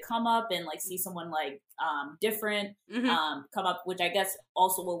want to see a come up and like see someone like different come up, which I guess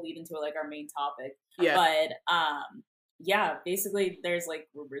also will lead into like our main topic. But basically there's like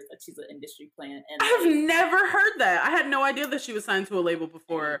rumors that she's an industry plant, and I've never heard that. I had no idea that she was signed to a label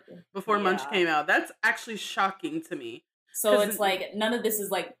before Munch came out. That's actually shocking to me. So it's like none of this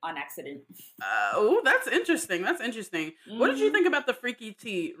is like on accident. That's interesting. What did you think about the Freaky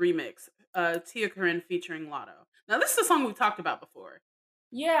T remix? Tia Corinne featuring Lotto. Now, this is a song we've talked about before.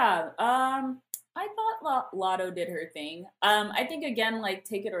 Yeah. I thought Lotto did her thing. I think again, like,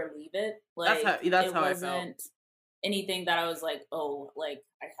 take it or leave it. Like, that's how I felt. Anything that I was like, oh, like,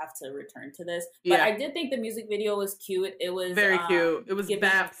 I have to return to this. But I did think the music video was cute. It was very cute. It was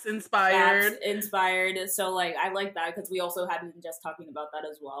Baps inspired. So like, I like that because we also had been just talking about that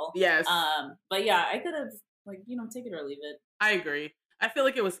as well. Yes. But yeah, I could have like, take it or leave it. I agree. I feel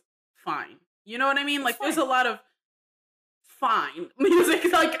like it was fine. You know what I mean? Like, there's a lot of fine music.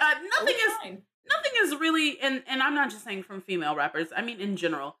 Like, nothing is really, and I'm not just saying from female rappers. I mean, in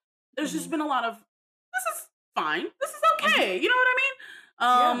general, there's just been a lot of, this is fine. This is okay. You know what I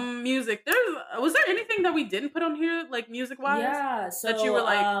mean? Music. Was there anything that we didn't put on here, like, music wise? Yeah. So that you were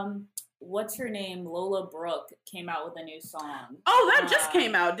like, what's her name? Lola Brooke came out with a new song. Oh, that just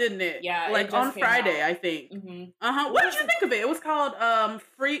came out, didn't it? Yeah. Like on Friday, I think. What did you think of it? It was called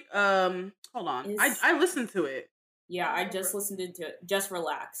Free. Hold on. I listened to it. Yeah, I just listened to it. Just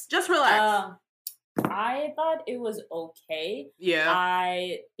Relax. Just Relax. I thought it was okay. Yeah.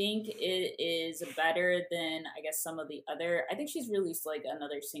 I think it is better than, I guess, some of the other. I think she's released like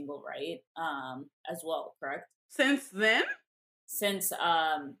another single, right? As well, correct? Since then? Since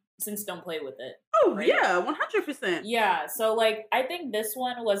since Don't Play With It. Oh, right? Yeah, 100%. Yeah, so, like, I think this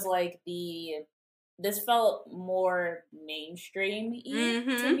one was, like, this felt more mainstream-y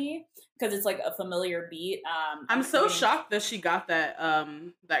to me, because it's, like, a familiar beat. I'm so shocked that she got that,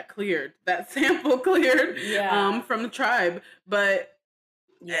 that sample cleared, from the tribe, but...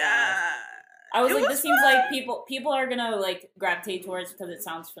 Yeah. I was like, this seems like people are gonna like gravitate towards because it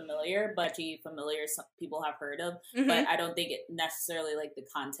sounds familiar, but familiar some people have heard of. But I don't think it necessarily like the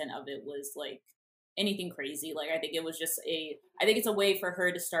content of it was like anything crazy. Like I think it was just I think it's a way for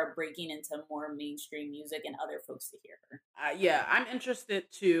her to start breaking into more mainstream music and other folks to hear her. Yeah, I'm interested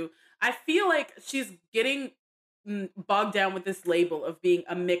too. I feel like she's getting bogged down with this label of being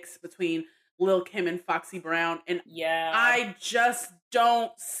a mix between Lil' Kim and Foxy Brown, and I just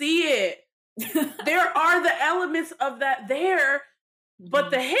don't see it. There are the elements of that there, but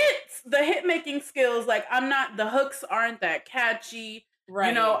the hit making skills, like the hooks aren't that catchy. Right.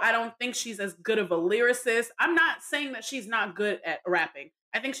 You know, I don't think she's as good of a lyricist. I'm not saying that she's not good at rapping.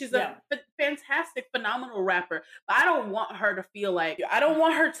 I think she's a fantastic, phenomenal rapper, but I don't want her to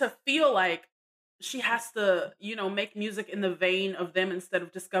feel like she has to, you know, make music in the vein of them instead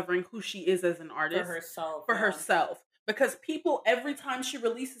of discovering who she is as an artist. For herself. Because people, every time she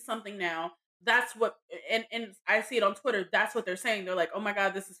releases something now, that's what, and I see it on Twitter, that's what they're saying. They're like, oh my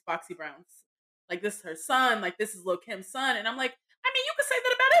God, this is Foxy Brown's, like, this is her son, like, this is Lil' Kim's son. And I'm like, I mean, you can say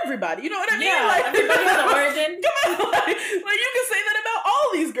that about everybody. You know what I mean? Yeah, like, everybody has an origin. Come on, like, you can say that about all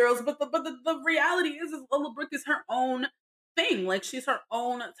these girls, but the reality is Lola Brooke is her own thing. Like, she's her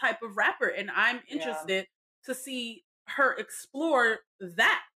own type of rapper, and I'm interested to see her explore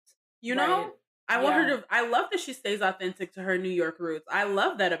that. You know, I want her to. I love that she stays authentic to her New York roots. I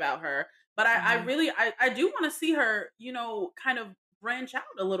love that about her. But I really do want to see her, you know, kind of branch out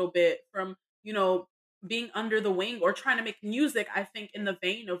a little bit from, you know, being under the wing or trying to make music, I think, in the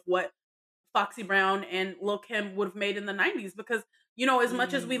vein of what Foxy Brown and Lil' Kim would have made in the 90s. Because, you know, as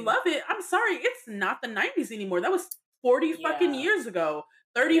much as we love it, I'm sorry, it's not the 90s anymore. That was 40 fucking years ago,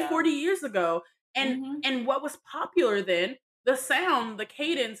 30, 40 years ago. And and what was popular then, the sound, the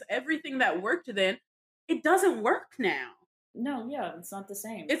cadence, everything that worked then, it doesn't work now. No, it's not the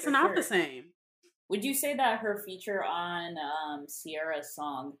same. It's not the same. Would you say that her feature on Sierra's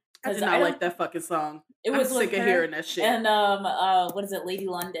song? I did not like that fucking song. I'm sick of hearing that shit. And what is it, Lady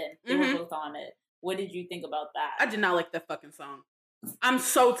London? They were both on it. What did you think about that? I did not like that fucking song. I'm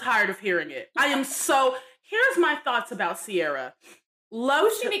so tired of hearing it. Here's my thoughts about Sierra.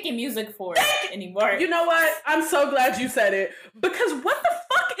 Who's she making music for anymore? You know what? I'm so glad you said it. Because what the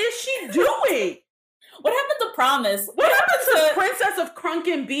fuck is she doing? What happened to Promise? What happened to Princess of Crunk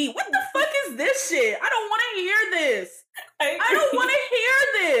and B? What the fuck is this shit? I don't want to hear this. I don't want to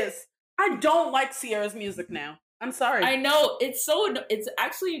hear this. I don't like Sierra's music now. I'm sorry. I know. It's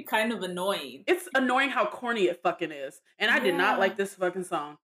actually kind of annoying. It's annoying how corny it fucking is. And I did not like this fucking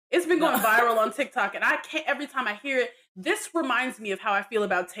song. It's been going viral on TikTok, and I can't, every time I hear it, this reminds me of how I feel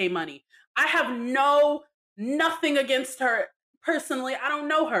about Tay Money. I have nothing against her personally. I don't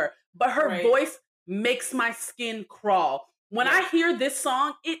know her, but her voice makes my skin crawl. When I hear this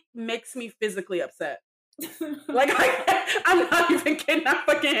song, it makes me physically upset. Like, I'm not even kidding. I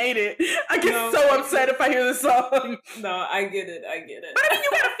fucking hate it. I get so upset if I hear this song. No, I get it. But I mean,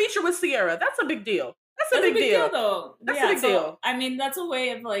 you got a feature with Sierra. That's a big deal. That's a big deal, though. That's a big deal. I mean, that's a way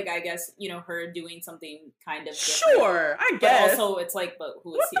of, like, I guess, you know, her doing something kind of different. Sure, I guess. But also, it's like, but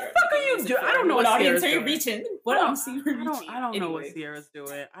who is Sierra? What the fuck are you doing? I don't know what audience Sierra's are you reaching? What audience are you reaching? I don't know what Sierra's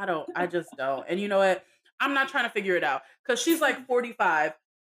doing. I just don't. And you know what? I'm not trying to figure it out. Because she's like 45.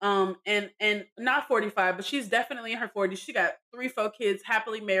 And not 45, but she's definitely in her 40s. She got 3-4 kids,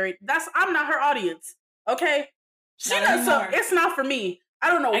 happily married. I'm not her audience. Okay? It's not for me. I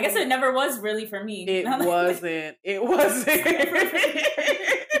don't know. I guess it never was really for me. It wasn't.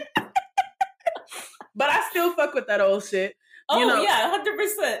 But I still fuck with that old shit. Yeah,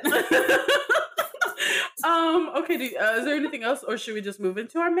 100%. Okay, is there anything else, or should we just move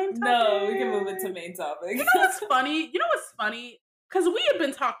into our main topic? No, we can move into main topic. You know what's funny? Because we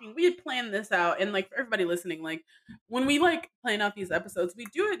had planned this out, and like for everybody listening, like when we like plan out these episodes, we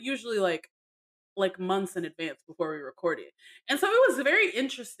do it usually like months in advance before we record it. And so it was very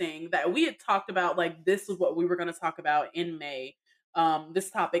interesting that we had talked about like this is what we were going to talk about in May,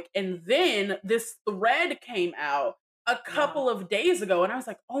 this topic, and then this thread came out a couple of days ago, and I was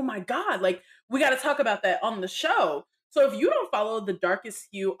like, oh my God, like we got to talk about that on the show. So if you don't follow The Darkest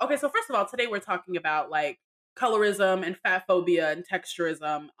Hue, okay, so first of all, today we're talking about like colorism and fatphobia and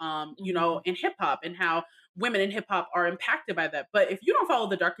texturism, you know, in hip hop, and how women in hip hop are impacted by that. But if you don't follow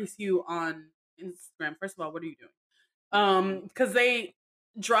The Darkest Hue on Instagram, first of all, what are you doing? Because they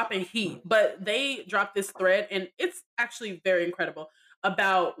dropping heat, but they dropped this thread, and it's actually very incredible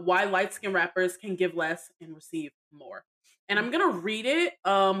about why light-skinned rappers can give less and receive more. And I'm gonna read it,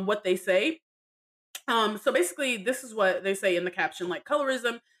 what they say. So basically, this is what they say in the caption: like,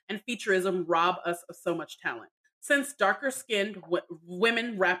 colorism and featurism rob us of so much talent. Since darker skinned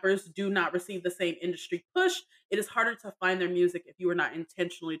women rappers do not receive the same industry push, it is harder to find their music if you are not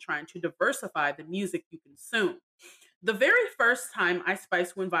intentionally trying to diversify the music you consume. The very first time Ice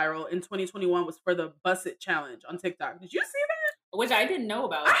Spice went viral in 2021 was for the Bust It challenge on TikTok. Did you see that? Which I didn't know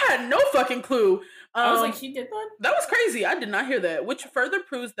about. I had no fucking clue. I was like, she did that? That was crazy. I did not hear that, which further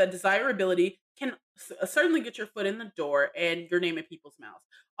proves that desirability can certainly get your foot in the door and your name in people's mouths.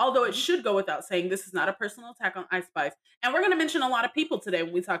 Although it should go without saying, this is not a personal attack on Ice Spice. And we're going to mention a lot of people today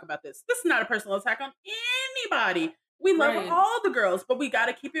when we talk about this. This is not a personal attack on anybody. We love all the girls, but we got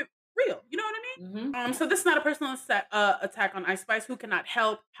to keep it real. You know what I mean? Mm-hmm. So this is not a personal attack on Ice Spice, who cannot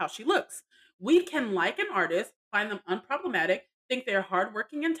help how she looks. We can like an artist, find them unproblematic, think they're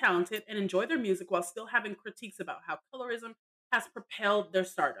hardworking and talented, and enjoy their music while still having critiques about how colorism has propelled their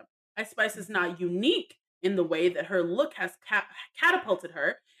stardom. Ice Spice is not unique in the way that her look has catapulted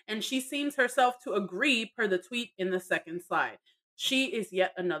her, and she seems herself to agree per the tweet in the second slide. She is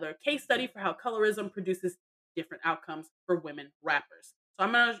yet another case study for how colorism produces different outcomes for women rappers. So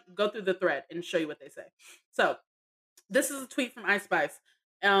I'm going to go through the thread and show you what they say. So this is a tweet from Ice Spice.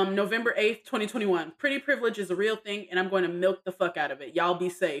 November 8th, 2021. Pretty privilege is a real thing, and I'm going to milk the fuck out of it. Y'all be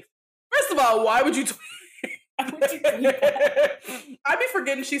safe. First of all, why would you tweet? I'd be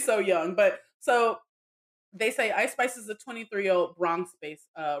forgetting she's so young. But so they say Ice Spice is a 23-year-old Bronx-based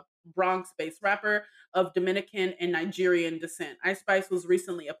rapper of Dominican and Nigerian descent. Ice Spice was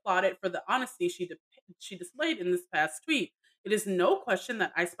recently applauded for the honesty she displayed in this past tweet. It is no question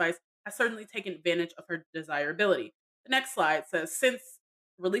that Ice Spice has certainly taken advantage of her desirability. The next slide says, since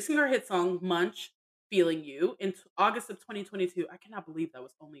releasing her hit song Munch, Feeling You in August of 2022, I cannot believe that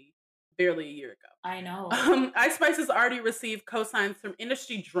was only barely a year ago. I know. Ice Spice has already received cosigns from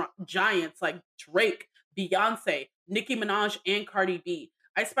industry giants like Drake, Beyonce, Nicki Minaj, and Cardi B.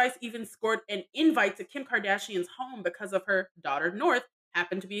 Ice Spice even scored an invite to Kim Kardashian's home because of her daughter North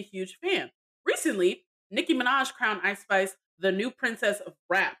happened to be a huge fan. Recently, Nicki Minaj crowned Ice Spice the new princess of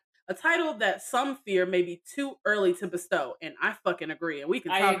rap, a title that some fear may be too early to bestow, and I fucking agree, and we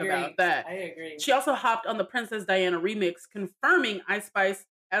can talk about that. I agree. She also hopped on the Princess Diana remix, confirming Ice Spice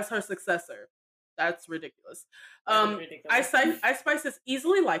as her successor. That's ridiculous. Ice Spice is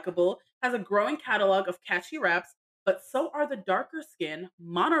easily likable, has a growing catalog of catchy raps, but so are the darker-skinned,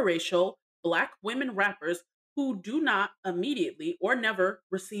 monoracial, Black women rappers who do not immediately or never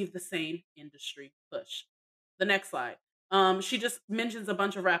receive the same industry push. The next slide. She just mentions a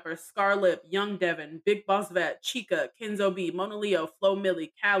bunch of rappers: Scarlett, Young Devin, Big Boss Vet, Chica, Kenzo B, Mona Leo, Flo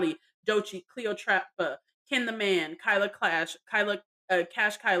Milli, Callie, Doechii, Cleo Trappa, Ken the Man, Cash Kyla,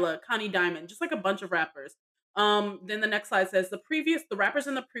 Connie Diamond, just like a bunch of rappers. Then the next slide says the rappers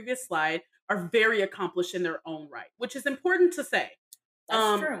in the previous slide are very accomplished in their own right, which is important to say.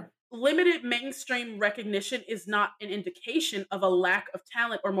 That's true. Limited mainstream recognition is not an indication of a lack of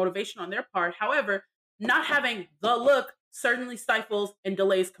talent or motivation on their part. However, not having the look certainly stifles and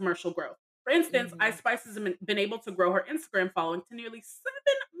delays commercial growth. For instance, Ice Spice has been able to grow her Instagram following to nearly 7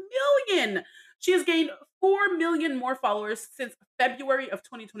 million. She has gained 4 million more followers since February of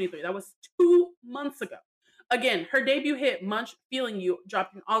 2023. That was 2 months ago. Again, her debut hit, Munch, Feeling You,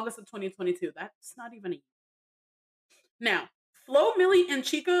 dropped in August of 2022. That's not even a year. Now, Flo Milli and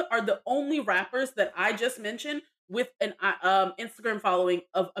Chica are the only rappers that I just mentioned with an Instagram following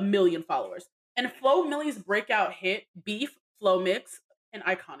of 1 million followers. And Flo Milli's breakout hit, Beef, Flow Mix, an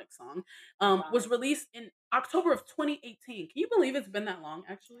iconic song, was released in October of 2018. Can you believe it's been that long,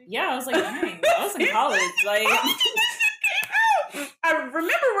 actually? Yeah, I was like, dang, I was in college. Like, I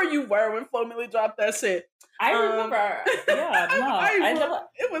remember where you were when Flo Milli dropped that shit. I remember. Yeah, no.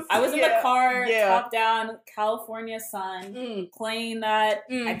 I was in the car, top down, California sun, playing that.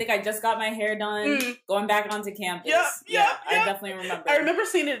 I think I just got my hair done, going back onto campus. Yeah, I definitely remember. I remember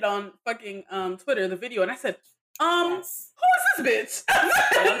seeing it on fucking Twitter, the video, and I said, who is this bitch? I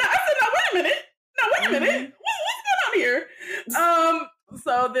said, no, wait a minute. What's going on here?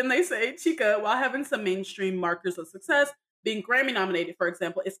 So then they say Chica, while having some mainstream markers of success, being Grammy nominated, for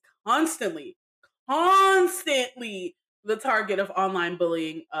example, is constantly the target of online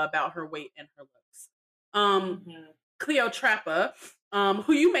bullying about her weight and her looks. Cleo Trappa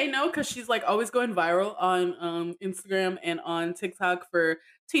who you may know because she's like always going viral on Instagram and on TikTok for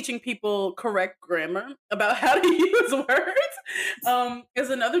teaching people correct grammar about how to use words, is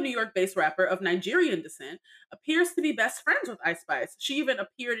another New York-based rapper of Nigerian descent, appears to be best friends with Ice Spice. She even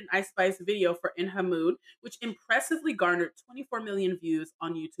appeared in Ice Spice video for In Her Mood, which impressively garnered 24 million views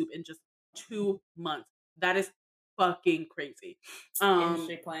on YouTube in just 2 months. That is fucking crazy.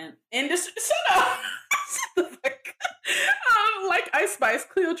 Industry plant. Shut up. Shut the fuck up. Like Ice Spice,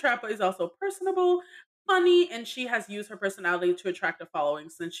 Cleotrapa is also personable, funny, and she has used her personality to attract a following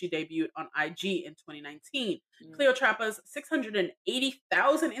since she debuted on IG in 2019. Cleotrapa's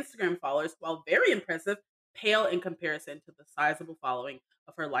 680,000 Instagram followers, while very impressive, pale in comparison to the sizable following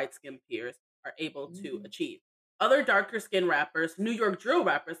of her light-skinned peers are able to achieve. Other darker skinned rappers, New York drill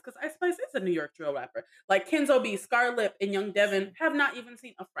rappers, because Ice Spice is a New York drill rapper, like Kenzo B, Scarlett, and Young Devin, have not even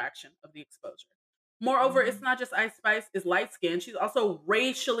seen a fraction of the exposure. Moreover, it's not just Ice Spice is light skinned, she's also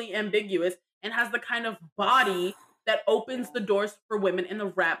racially ambiguous and has the kind of body that opens the doors for women in the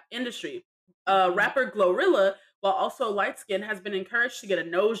rap industry. Rapper Glorilla, while also light skinned, has been encouraged to get a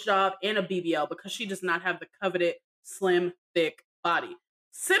nose job and a BBL because she does not have the coveted slim, thick body.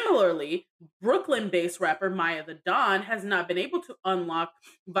 Similarly, Brooklyn-based rapper Maya the Don has not been able to unlock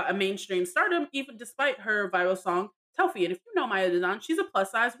a mainstream stardom, even despite her viral song Telfie. And if you know Maya the Don, she's a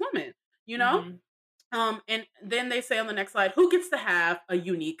plus-size woman, you know? And then they say on the next slide, who gets to have a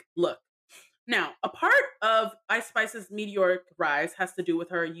unique look? Now, a part of Ice Spice's meteoric rise has to do with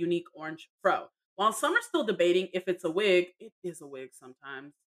her unique orange fro. While some are still debating if it's a wig, it is a wig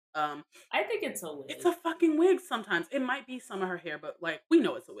sometimes. I think it's a wig. It's a fucking wig sometimes. It might be some of her hair, but like we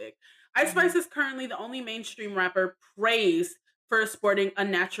know it's a wig. Ice Spice is currently the only mainstream rapper praised for sporting a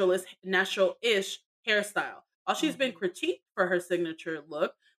natural-ish hairstyle. While she's been critiqued for her signature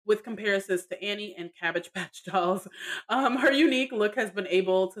look, with comparisons to Annie and Cabbage Patch Dolls, her unique look has been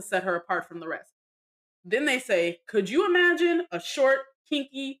able to set her apart from the rest. Then they say, could you imagine a short,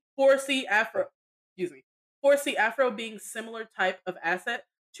 kinky, 4C afro, 4C afro being similar type of asset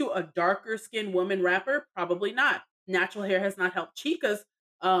to a darker skinned woman rapper? Probably not. Natural hair has not helped Chica's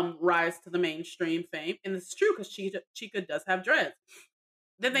rise to the mainstream fame, and it's true because Chica does have dreads.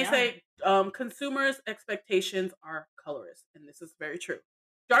 Then they say consumers' expectations are colorist, and this is very true.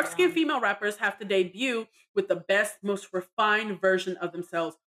 Dark-skinned female rappers have to debut with the best, most refined version of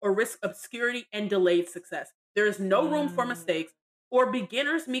themselves or risk obscurity and delayed success. There is no room for mistakes or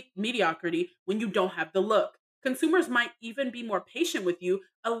beginner's mediocrity when you don't have the look. Consumers might even be more patient with you,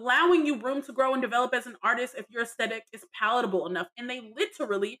 allowing you room to grow and develop as an artist if your aesthetic is palatable enough. And they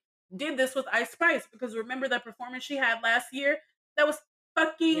literally did this with Ice Spice, because remember that performance she had last year? That was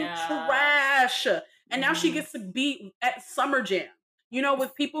fucking trash. And now she gets to be at Summer Jam, you know,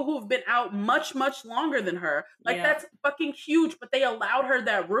 with people who have been out much, much longer than her. Like, that's fucking huge, but they allowed her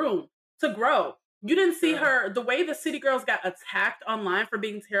that room to grow. You didn't see her, the way the City Girls got attacked online for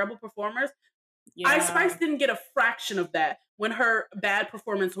being terrible performers. Ice Spice didn't get a fraction of that when her bad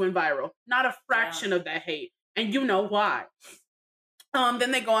performance went viral. Not a fraction of that hate. And you know why.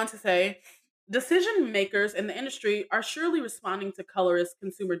 Then they go on to say, decision makers in the industry are surely responding to colorist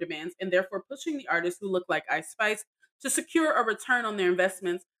consumer demands and therefore pushing the artists who look like Ice Spice to secure a return on their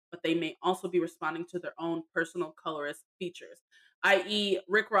investments, but they may also be responding to their own personal colorist features, i.e.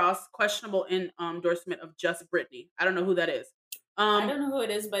 Rick Ross' questionable endorsement of Just Britney. I don't know who that is. I don't know who it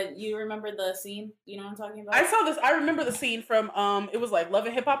is, but you remember the scene? You know what I'm talking about? I saw this. I remember the scene from, it was like Love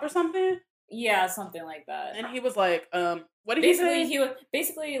and Hip Hop or something. Yeah, something like that. And he was like, what did he say? He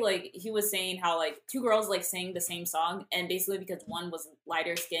was saying how like two girls like sang the same song, and basically because one was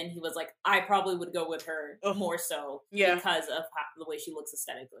lighter skinned, he was like, I probably would go with her more so because of the way she looks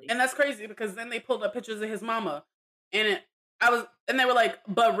aesthetically. And that's crazy because then they pulled up pictures of his mama, and they were like,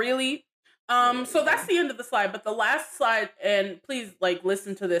 but really? So that's the end of the slide, but the last slide, and please like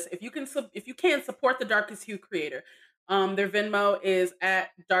listen to this. If you can support the Darkest Hue creator, their Venmo is at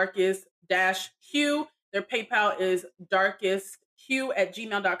darkest-hue. Their PayPal is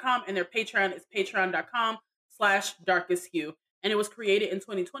darkesthue@gmail.com, and their Patreon is patreon.com/darkesthue. And it was created in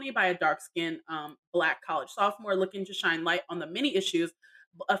 2020 by a dark-skinned Black college sophomore looking to shine light on the many issues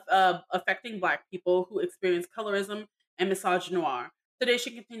affecting Black people who experience colorism and misogynoir. Today,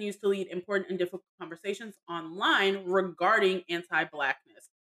 she continues to lead important and difficult conversations online regarding anti-Blackness.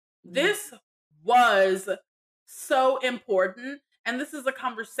 This was so important, and this is a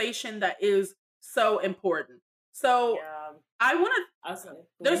conversation that is so important. So I want to.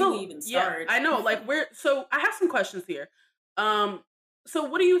 There's even start. I know. Like So I have some questions here. So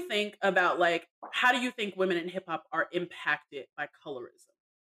what do you think about like how do you think women in hip hop are impacted by colorism?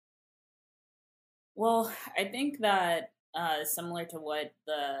 Well, I think that similar to what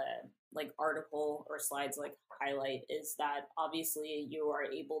the like article or slides like highlight, is that obviously you are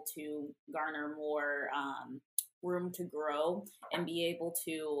able to garner more room to grow and be able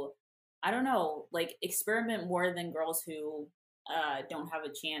to, I don't know, like experiment more than girls who don't have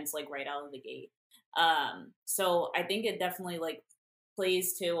a chance like right out of the gate. So I think it definitely like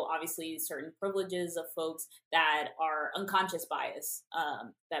plays to obviously certain privileges of folks that are unconscious bias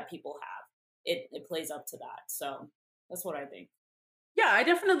that people have. It plays up to that. So that's what I think. Yeah, I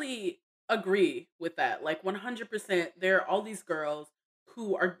definitely agree with that. Like 100%, there are all these girls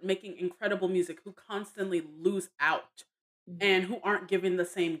who are making incredible music who constantly lose out Mm-hmm. and who aren't given the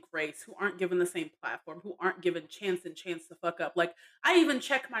same grace, who aren't given the same platform, who aren't given chance and chance to fuck up. Like I even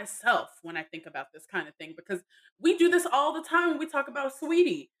check myself when I think about this kind of thing because we do this all the time when we talk about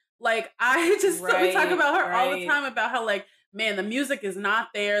Sweetie. Like I just we talk Right, about her all the right. time about how like man, the music is not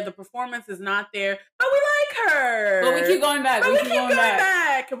there, the performance is not there, but we like her. But we keep going back. But we keep going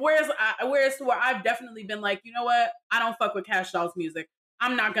back. Whereas to where I've definitely been like, you know what? I don't fuck with Cash Doll's music.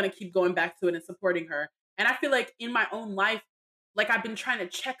 I'm not gonna keep going back to it and supporting her. And I feel like in my own life, like I've been trying to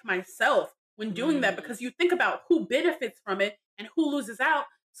check myself when doing that because you think about who benefits from it and who loses out.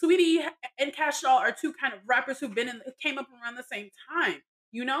 Sweetie and Cash Doll are two kind of rappers who came up around the same time,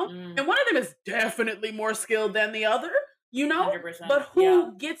 you know? And one of them is definitely more skilled than the other, you know? 100%. But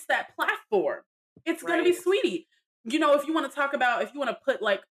who gets that platform? It's gonna be Sweetie. You know, if you want to put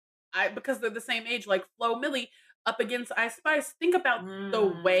like because they're the same age, like Flo Milli up against Ice Spice, think about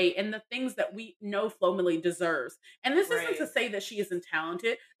the way and the things that we know Flo Milli deserves. And this isn't to say that she isn't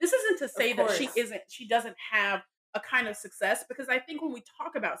talented. This isn't to say that she doesn't have a kind of success, because I think when we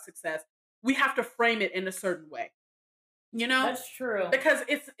talk about success, we have to frame it in a certain way. You know? That's true. Because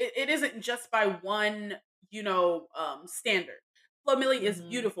it isn't just by one, standard. Flo Milli is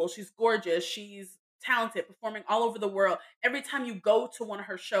beautiful. She's gorgeous. She's talented, performing all over the world. Every time you go to one of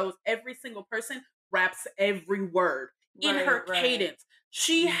her shows, every single person raps every word in her cadence.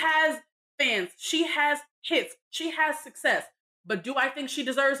 She has fans. She has hits. She has success. But do I think she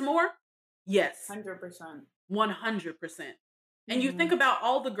deserves more? Yes. 100%. 100%. And you think about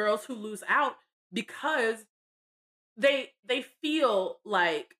all the girls who lose out because they feel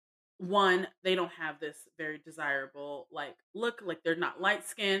like, one, they don't have this very desirable like look, like they're not light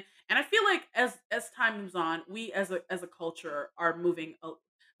skinned. And I feel like as time moves on, we as a culture are moving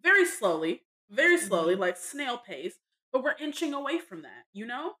very slowly, like snail pace, but we're inching away from that,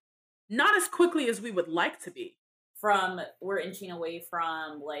 not as quickly as we would like to be. We're inching away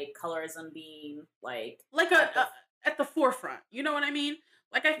from like colorism being like at the forefront. You know what I mean?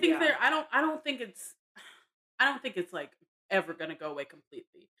 Like I think I don't think it's like ever gonna go away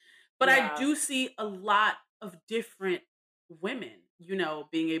completely. But I do see a lot of different women,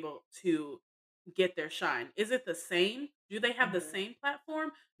 being able to get their shine. Is it the same? Do they have the same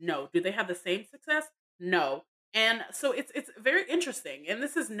platform? No. Do they have the same success? No. And so it's very interesting. And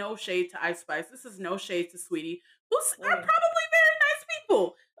this is no shade to Ice Spice. This is no shade to Sweetie, who are probably very nice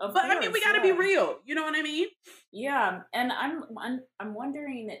people. But I mean, we got to be real. You know what I mean? Yeah. And I'm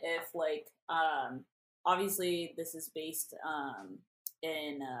wondering if like obviously this is based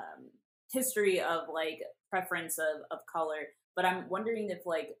in history of like preference of color, but I'm wondering if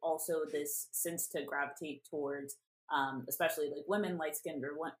like also this sense to gravitate towards especially like women, light-skinned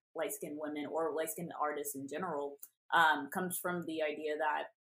women or light-skinned artists in general, comes from the idea that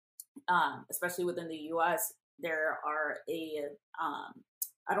especially within the US there are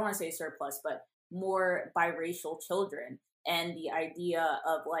I don't want to say surplus, but more biracial children. And the idea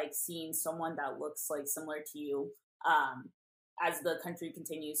of like seeing someone that looks like similar to you as the country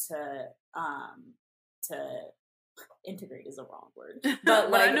continues to integrate is a wrong word,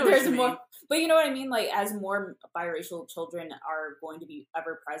 but like there's more, but you know what I mean, like as more biracial children are going to be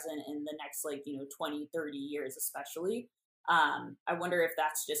ever present in the next like 20, 30 years especially, I wonder if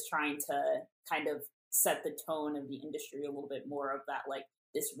that's just trying to kind of set the tone of the industry a little bit more of that, like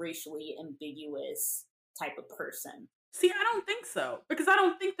this racially ambiguous type of person. See, I don't think so, because I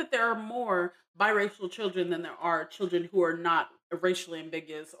don't think that there are more biracial children than there are children who are not racially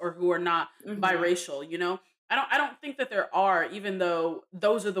ambiguous or who are not biracial, I don't think that there are, even though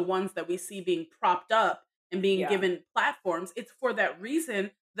those are the ones that we see being propped up and being given platforms. It's for that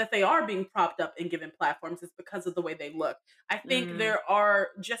reason that they are being propped up and given platforms. It's because of the way they look. I think there are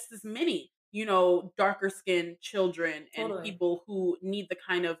just as many, darker skinned children and people who need the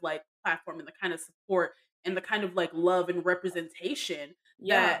kind of like platform and the kind of support and the kind of like love and representation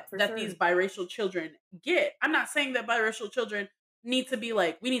that these biracial children get. I'm not saying that biracial children need to be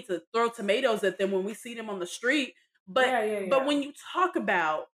like, we need to throw tomatoes at them when we see them on the street. But but when you talk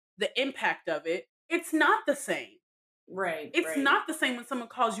about the impact of it, it's not the same. Right, It's right. not the same when someone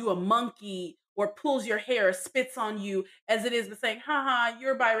calls you a monkey or pulls your hair or spits on you as it is with saying, haha,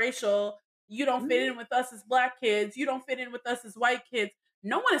 you're biracial. You don't fit Mhm. in with us as black kids. You don't fit in with us as white kids.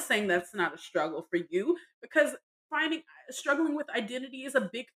 No one is saying that's not a struggle for you because struggling with identity is a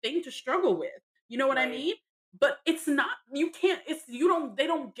big thing to struggle with. You know what I Right, mean? But it's not, you can't, it's, you don't, they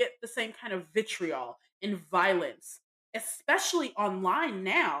don't get the same kind of vitriol and violence, especially online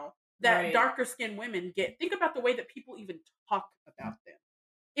now that right. darker skinned women get. Think about the way that people even talk about them.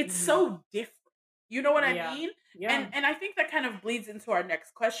 It's Mhm. so different. You know what I Yeah. mean? And Yeah. and I think that kind of bleeds into our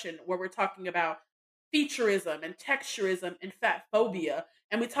next question where we're talking about featurism and texturism and fat phobia,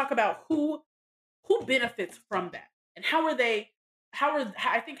 and we talk about who benefits from that and how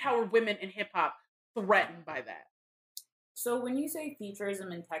are women in hip hop threatened by that? So when you say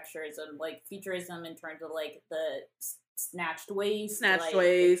featurism and texturism, like featurism in terms of like the snatched waist, Snatched like it's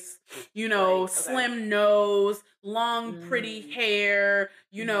waist, like okay. slim nose, long pretty Mm, hair,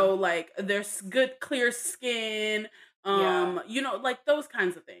 hmm. like there's good clear skin, Yeah. like those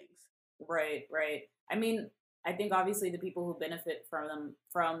kinds of things. Right, right. I mean, I think obviously the people who benefit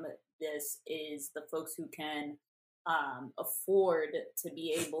from this is the folks who can afford to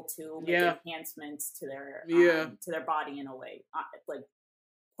be able to make Yeah. enhancements Yeah. to their body in a way, like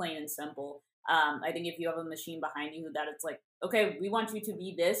plain and simple. I think if you have a machine behind you that it's like, okay, we want you to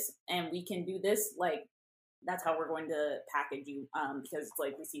be this and we can do this, like that's how we're going to package you. Because it's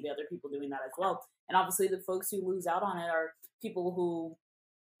like we see the other people doing that as well. And obviously the folks who lose out on it are people who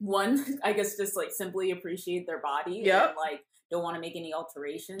one, I guess just like simply appreciate their body and Yep. like don't want to make any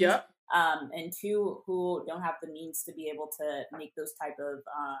alterations. Yep. And two, who don't have the means to be able to make those type of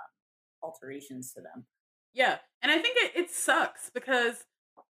alterations to them. Yeah. And I think it sucks because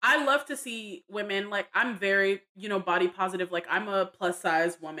I love to see women, like I'm very, body positive. Like I'm a plus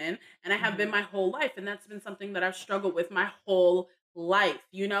size woman and I have been Hmm. my whole life. And that's been something that I've struggled with my whole life.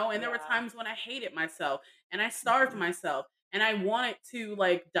 And there were Yeah. times when I hated myself and I starved Hmm. myself and I wanted to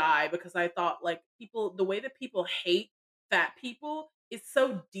like die because I thought like the way that people hate fat people is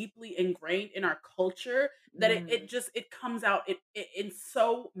so deeply ingrained in our culture that it Hmm. just, it comes out in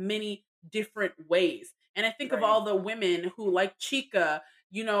so many different ways. And I think of Right. all the women who like Chica,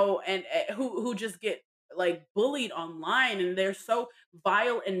 and who just get like bullied online, and they're so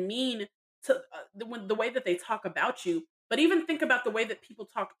vile and mean to the way that they talk about you. But even think about the way that people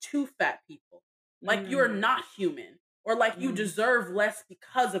talk to fat people, like you are Mm. not human, or like you Mm. deserve less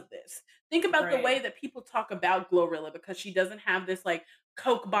because of this. Think about the Right. way that people talk about Glorilla because she doesn't have this like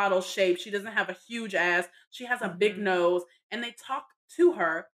Coke bottle shape. She doesn't have a huge ass. She has a big Hmm. nose, and they talk to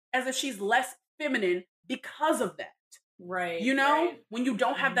her as if she's less feminine because of that. Right. Right. When you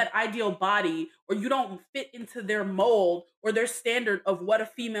don't have Hmm. that ideal body or you don't fit into their mold or their standard of what a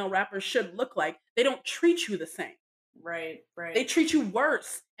female rapper should look like, they don't treat you the same. Right. They Right. treat you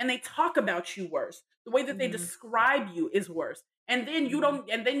worse and they talk about you worse. The way that they Hmm. describe you is worse. And then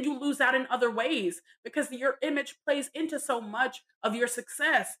Hmm. you lose out in other ways because your image plays into so much of your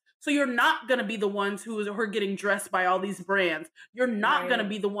success. So you're not going to be the ones who are getting dressed by all these brands. You're not going to Right.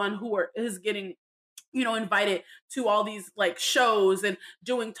 be the one is getting invited to all these like shows and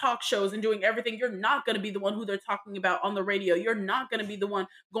doing talk shows and doing everything. You're not going to be the one who they're talking about on the radio. You're not going to be the one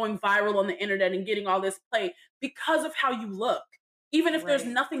going viral on the internet and getting all this play because of how you look, even if there's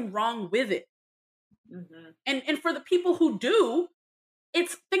Right. nothing wrong with it. Hmm. And for the people who do,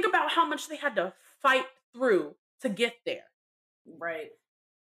 it's think about how much they had to fight through to get there. Right.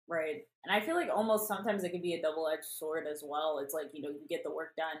 Right. And I feel like almost sometimes it could be a double edged sword as well. It's like, you get the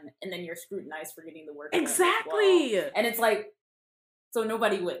work done and then you're scrutinized for getting the work done as well. Exactly. And it's like, so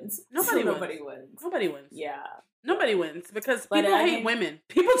nobody wins. So Nobody wins. nobody wins. Nobody wins. Yeah. Nobody wins because But people I hate think women.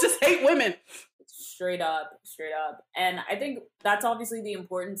 People just hate women. straight up, straight up. And I think that's obviously the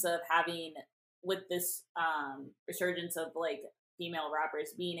importance of having with this resurgence of like female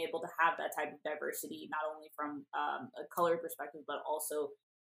rappers being able to have that type of diversity, not only from a color perspective, but also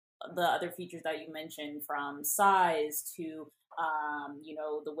the other features that you mentioned, from size to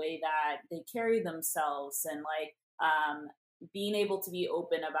the way that they carry themselves, and like being able to be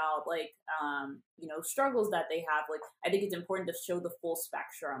open about like struggles that they have. Like I think it's important to show the full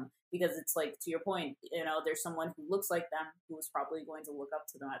spectrum, because it's like, to your point, there's someone who looks like them who is probably going to look up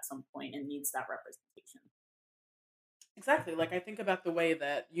to them at some point and needs that representation. Exactly. Like I think about the way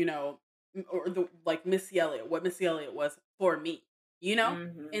that, or the like Missy Elliott, what Missy Elliott was for me,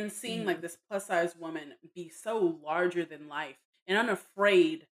 Mm-hmm. and seeing like Mm-hmm. this plus size woman be so larger than life and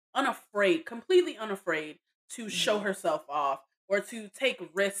unafraid, completely unafraid to show Mm-hmm. herself off or to take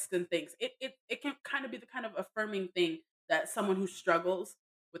risks and things. It can kind of be the kind of affirming thing that someone who struggles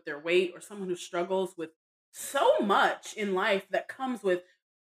with their weight or someone who struggles with so much in life that comes with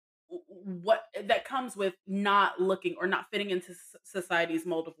not looking or not fitting into society's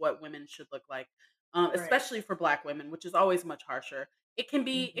mold of what women should look like, especially for Black women, which is always much harsher. It can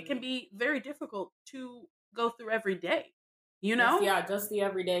be very difficult to go through every day, you know? Just the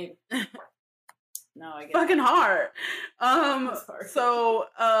everyday. No, I get fucking hard. hard. So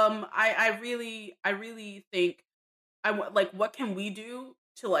I really think what can we do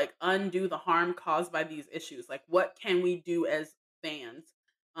to like undo the harm caused by these issues? Like, what can we do as fans?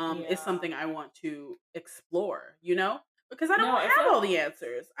 Is something I want to explore, you know? Because I don't have all the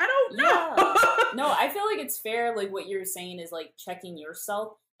answers. I don't know. No, I feel like it's fair. Like what you're saying is like checking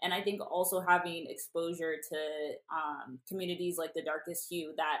yourself. And I think also having exposure to communities like the Darkest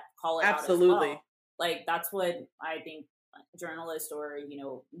Hue that call it out as well. Like that's what I think journalists or, you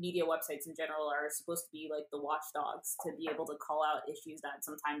know, media websites in general are supposed to be like the watchdogs, to be able to call out issues that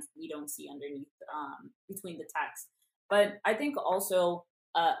sometimes we don't see underneath between the text. But I think also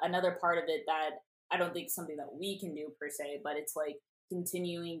another part of it that I don't think something that we can do per se, but it's like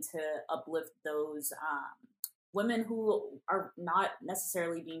continuing to uplift those women who are not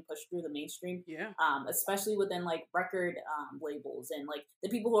necessarily being pushed through the mainstream, especially within like record labels and like the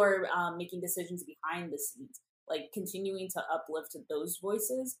people who are making decisions behind the scenes, like continuing to uplift those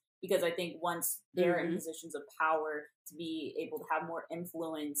voices, because I think once they're in positions of power to be able to have more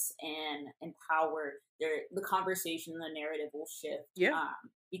influence and empower, the conversation, the narrative will shift.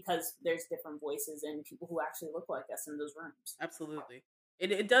 Because there's different voices and people who actually look like us in those rooms. Absolutely.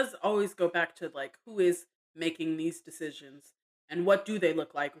 It does always go back to like, who is making these decisions and what do they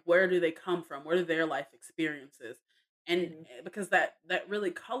look like? Where do they come from? What are their life experiences? And because that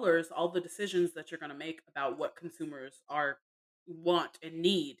really colors all the decisions that you're going to make about what consumers want and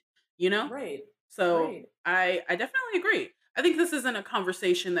need, you know? Right. So I definitely agree. I think this isn't a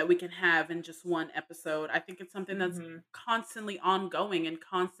conversation that we can have in just one episode. I think it's something that's constantly ongoing and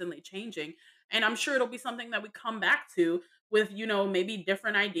constantly changing. And I'm sure it'll be something that we come back to with, you know, maybe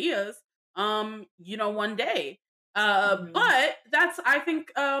different ideas, you know, one day. But that's, I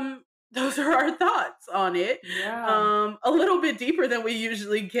think, those are our thoughts on it. A little bit deeper than we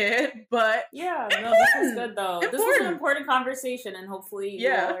usually get, but this is good though. This was an important conversation, and hopefully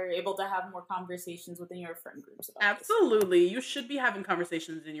you all are able to have more conversations within your friend groups about Absolutely. You should be having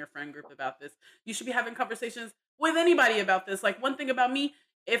conversations in your friend group about this. You should be having conversations with anybody about this. Like, one thing about me,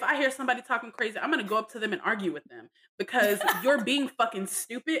 if I hear somebody talking crazy, I'm going to go up to them and argue with them because you're being fucking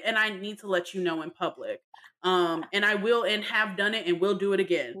stupid and I need to let you know in public. And I will and have done it and will do it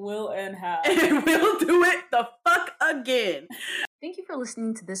again. And we'll do it the fuck again. Thank you for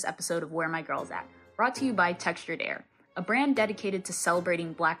listening to this episode of Where My Girl's At, brought to you by Textured Air, a brand dedicated to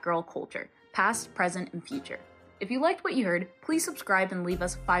celebrating Black girl culture, past, present, and future. If you liked what you heard, please subscribe and leave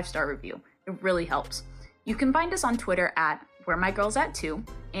us a 5-star review. It really helps. You can find us on Twitter at WhereMyGirlsAt2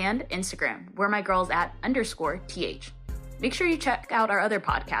 and Instagram, WhereMyGirlsAt_TH. Make sure you check out our other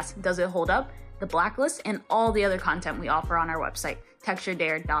podcasts, Does It Hold Up?, The Blacklist, and all the other content we offer on our website,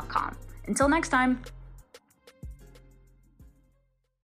 texturedair.com. Until next time.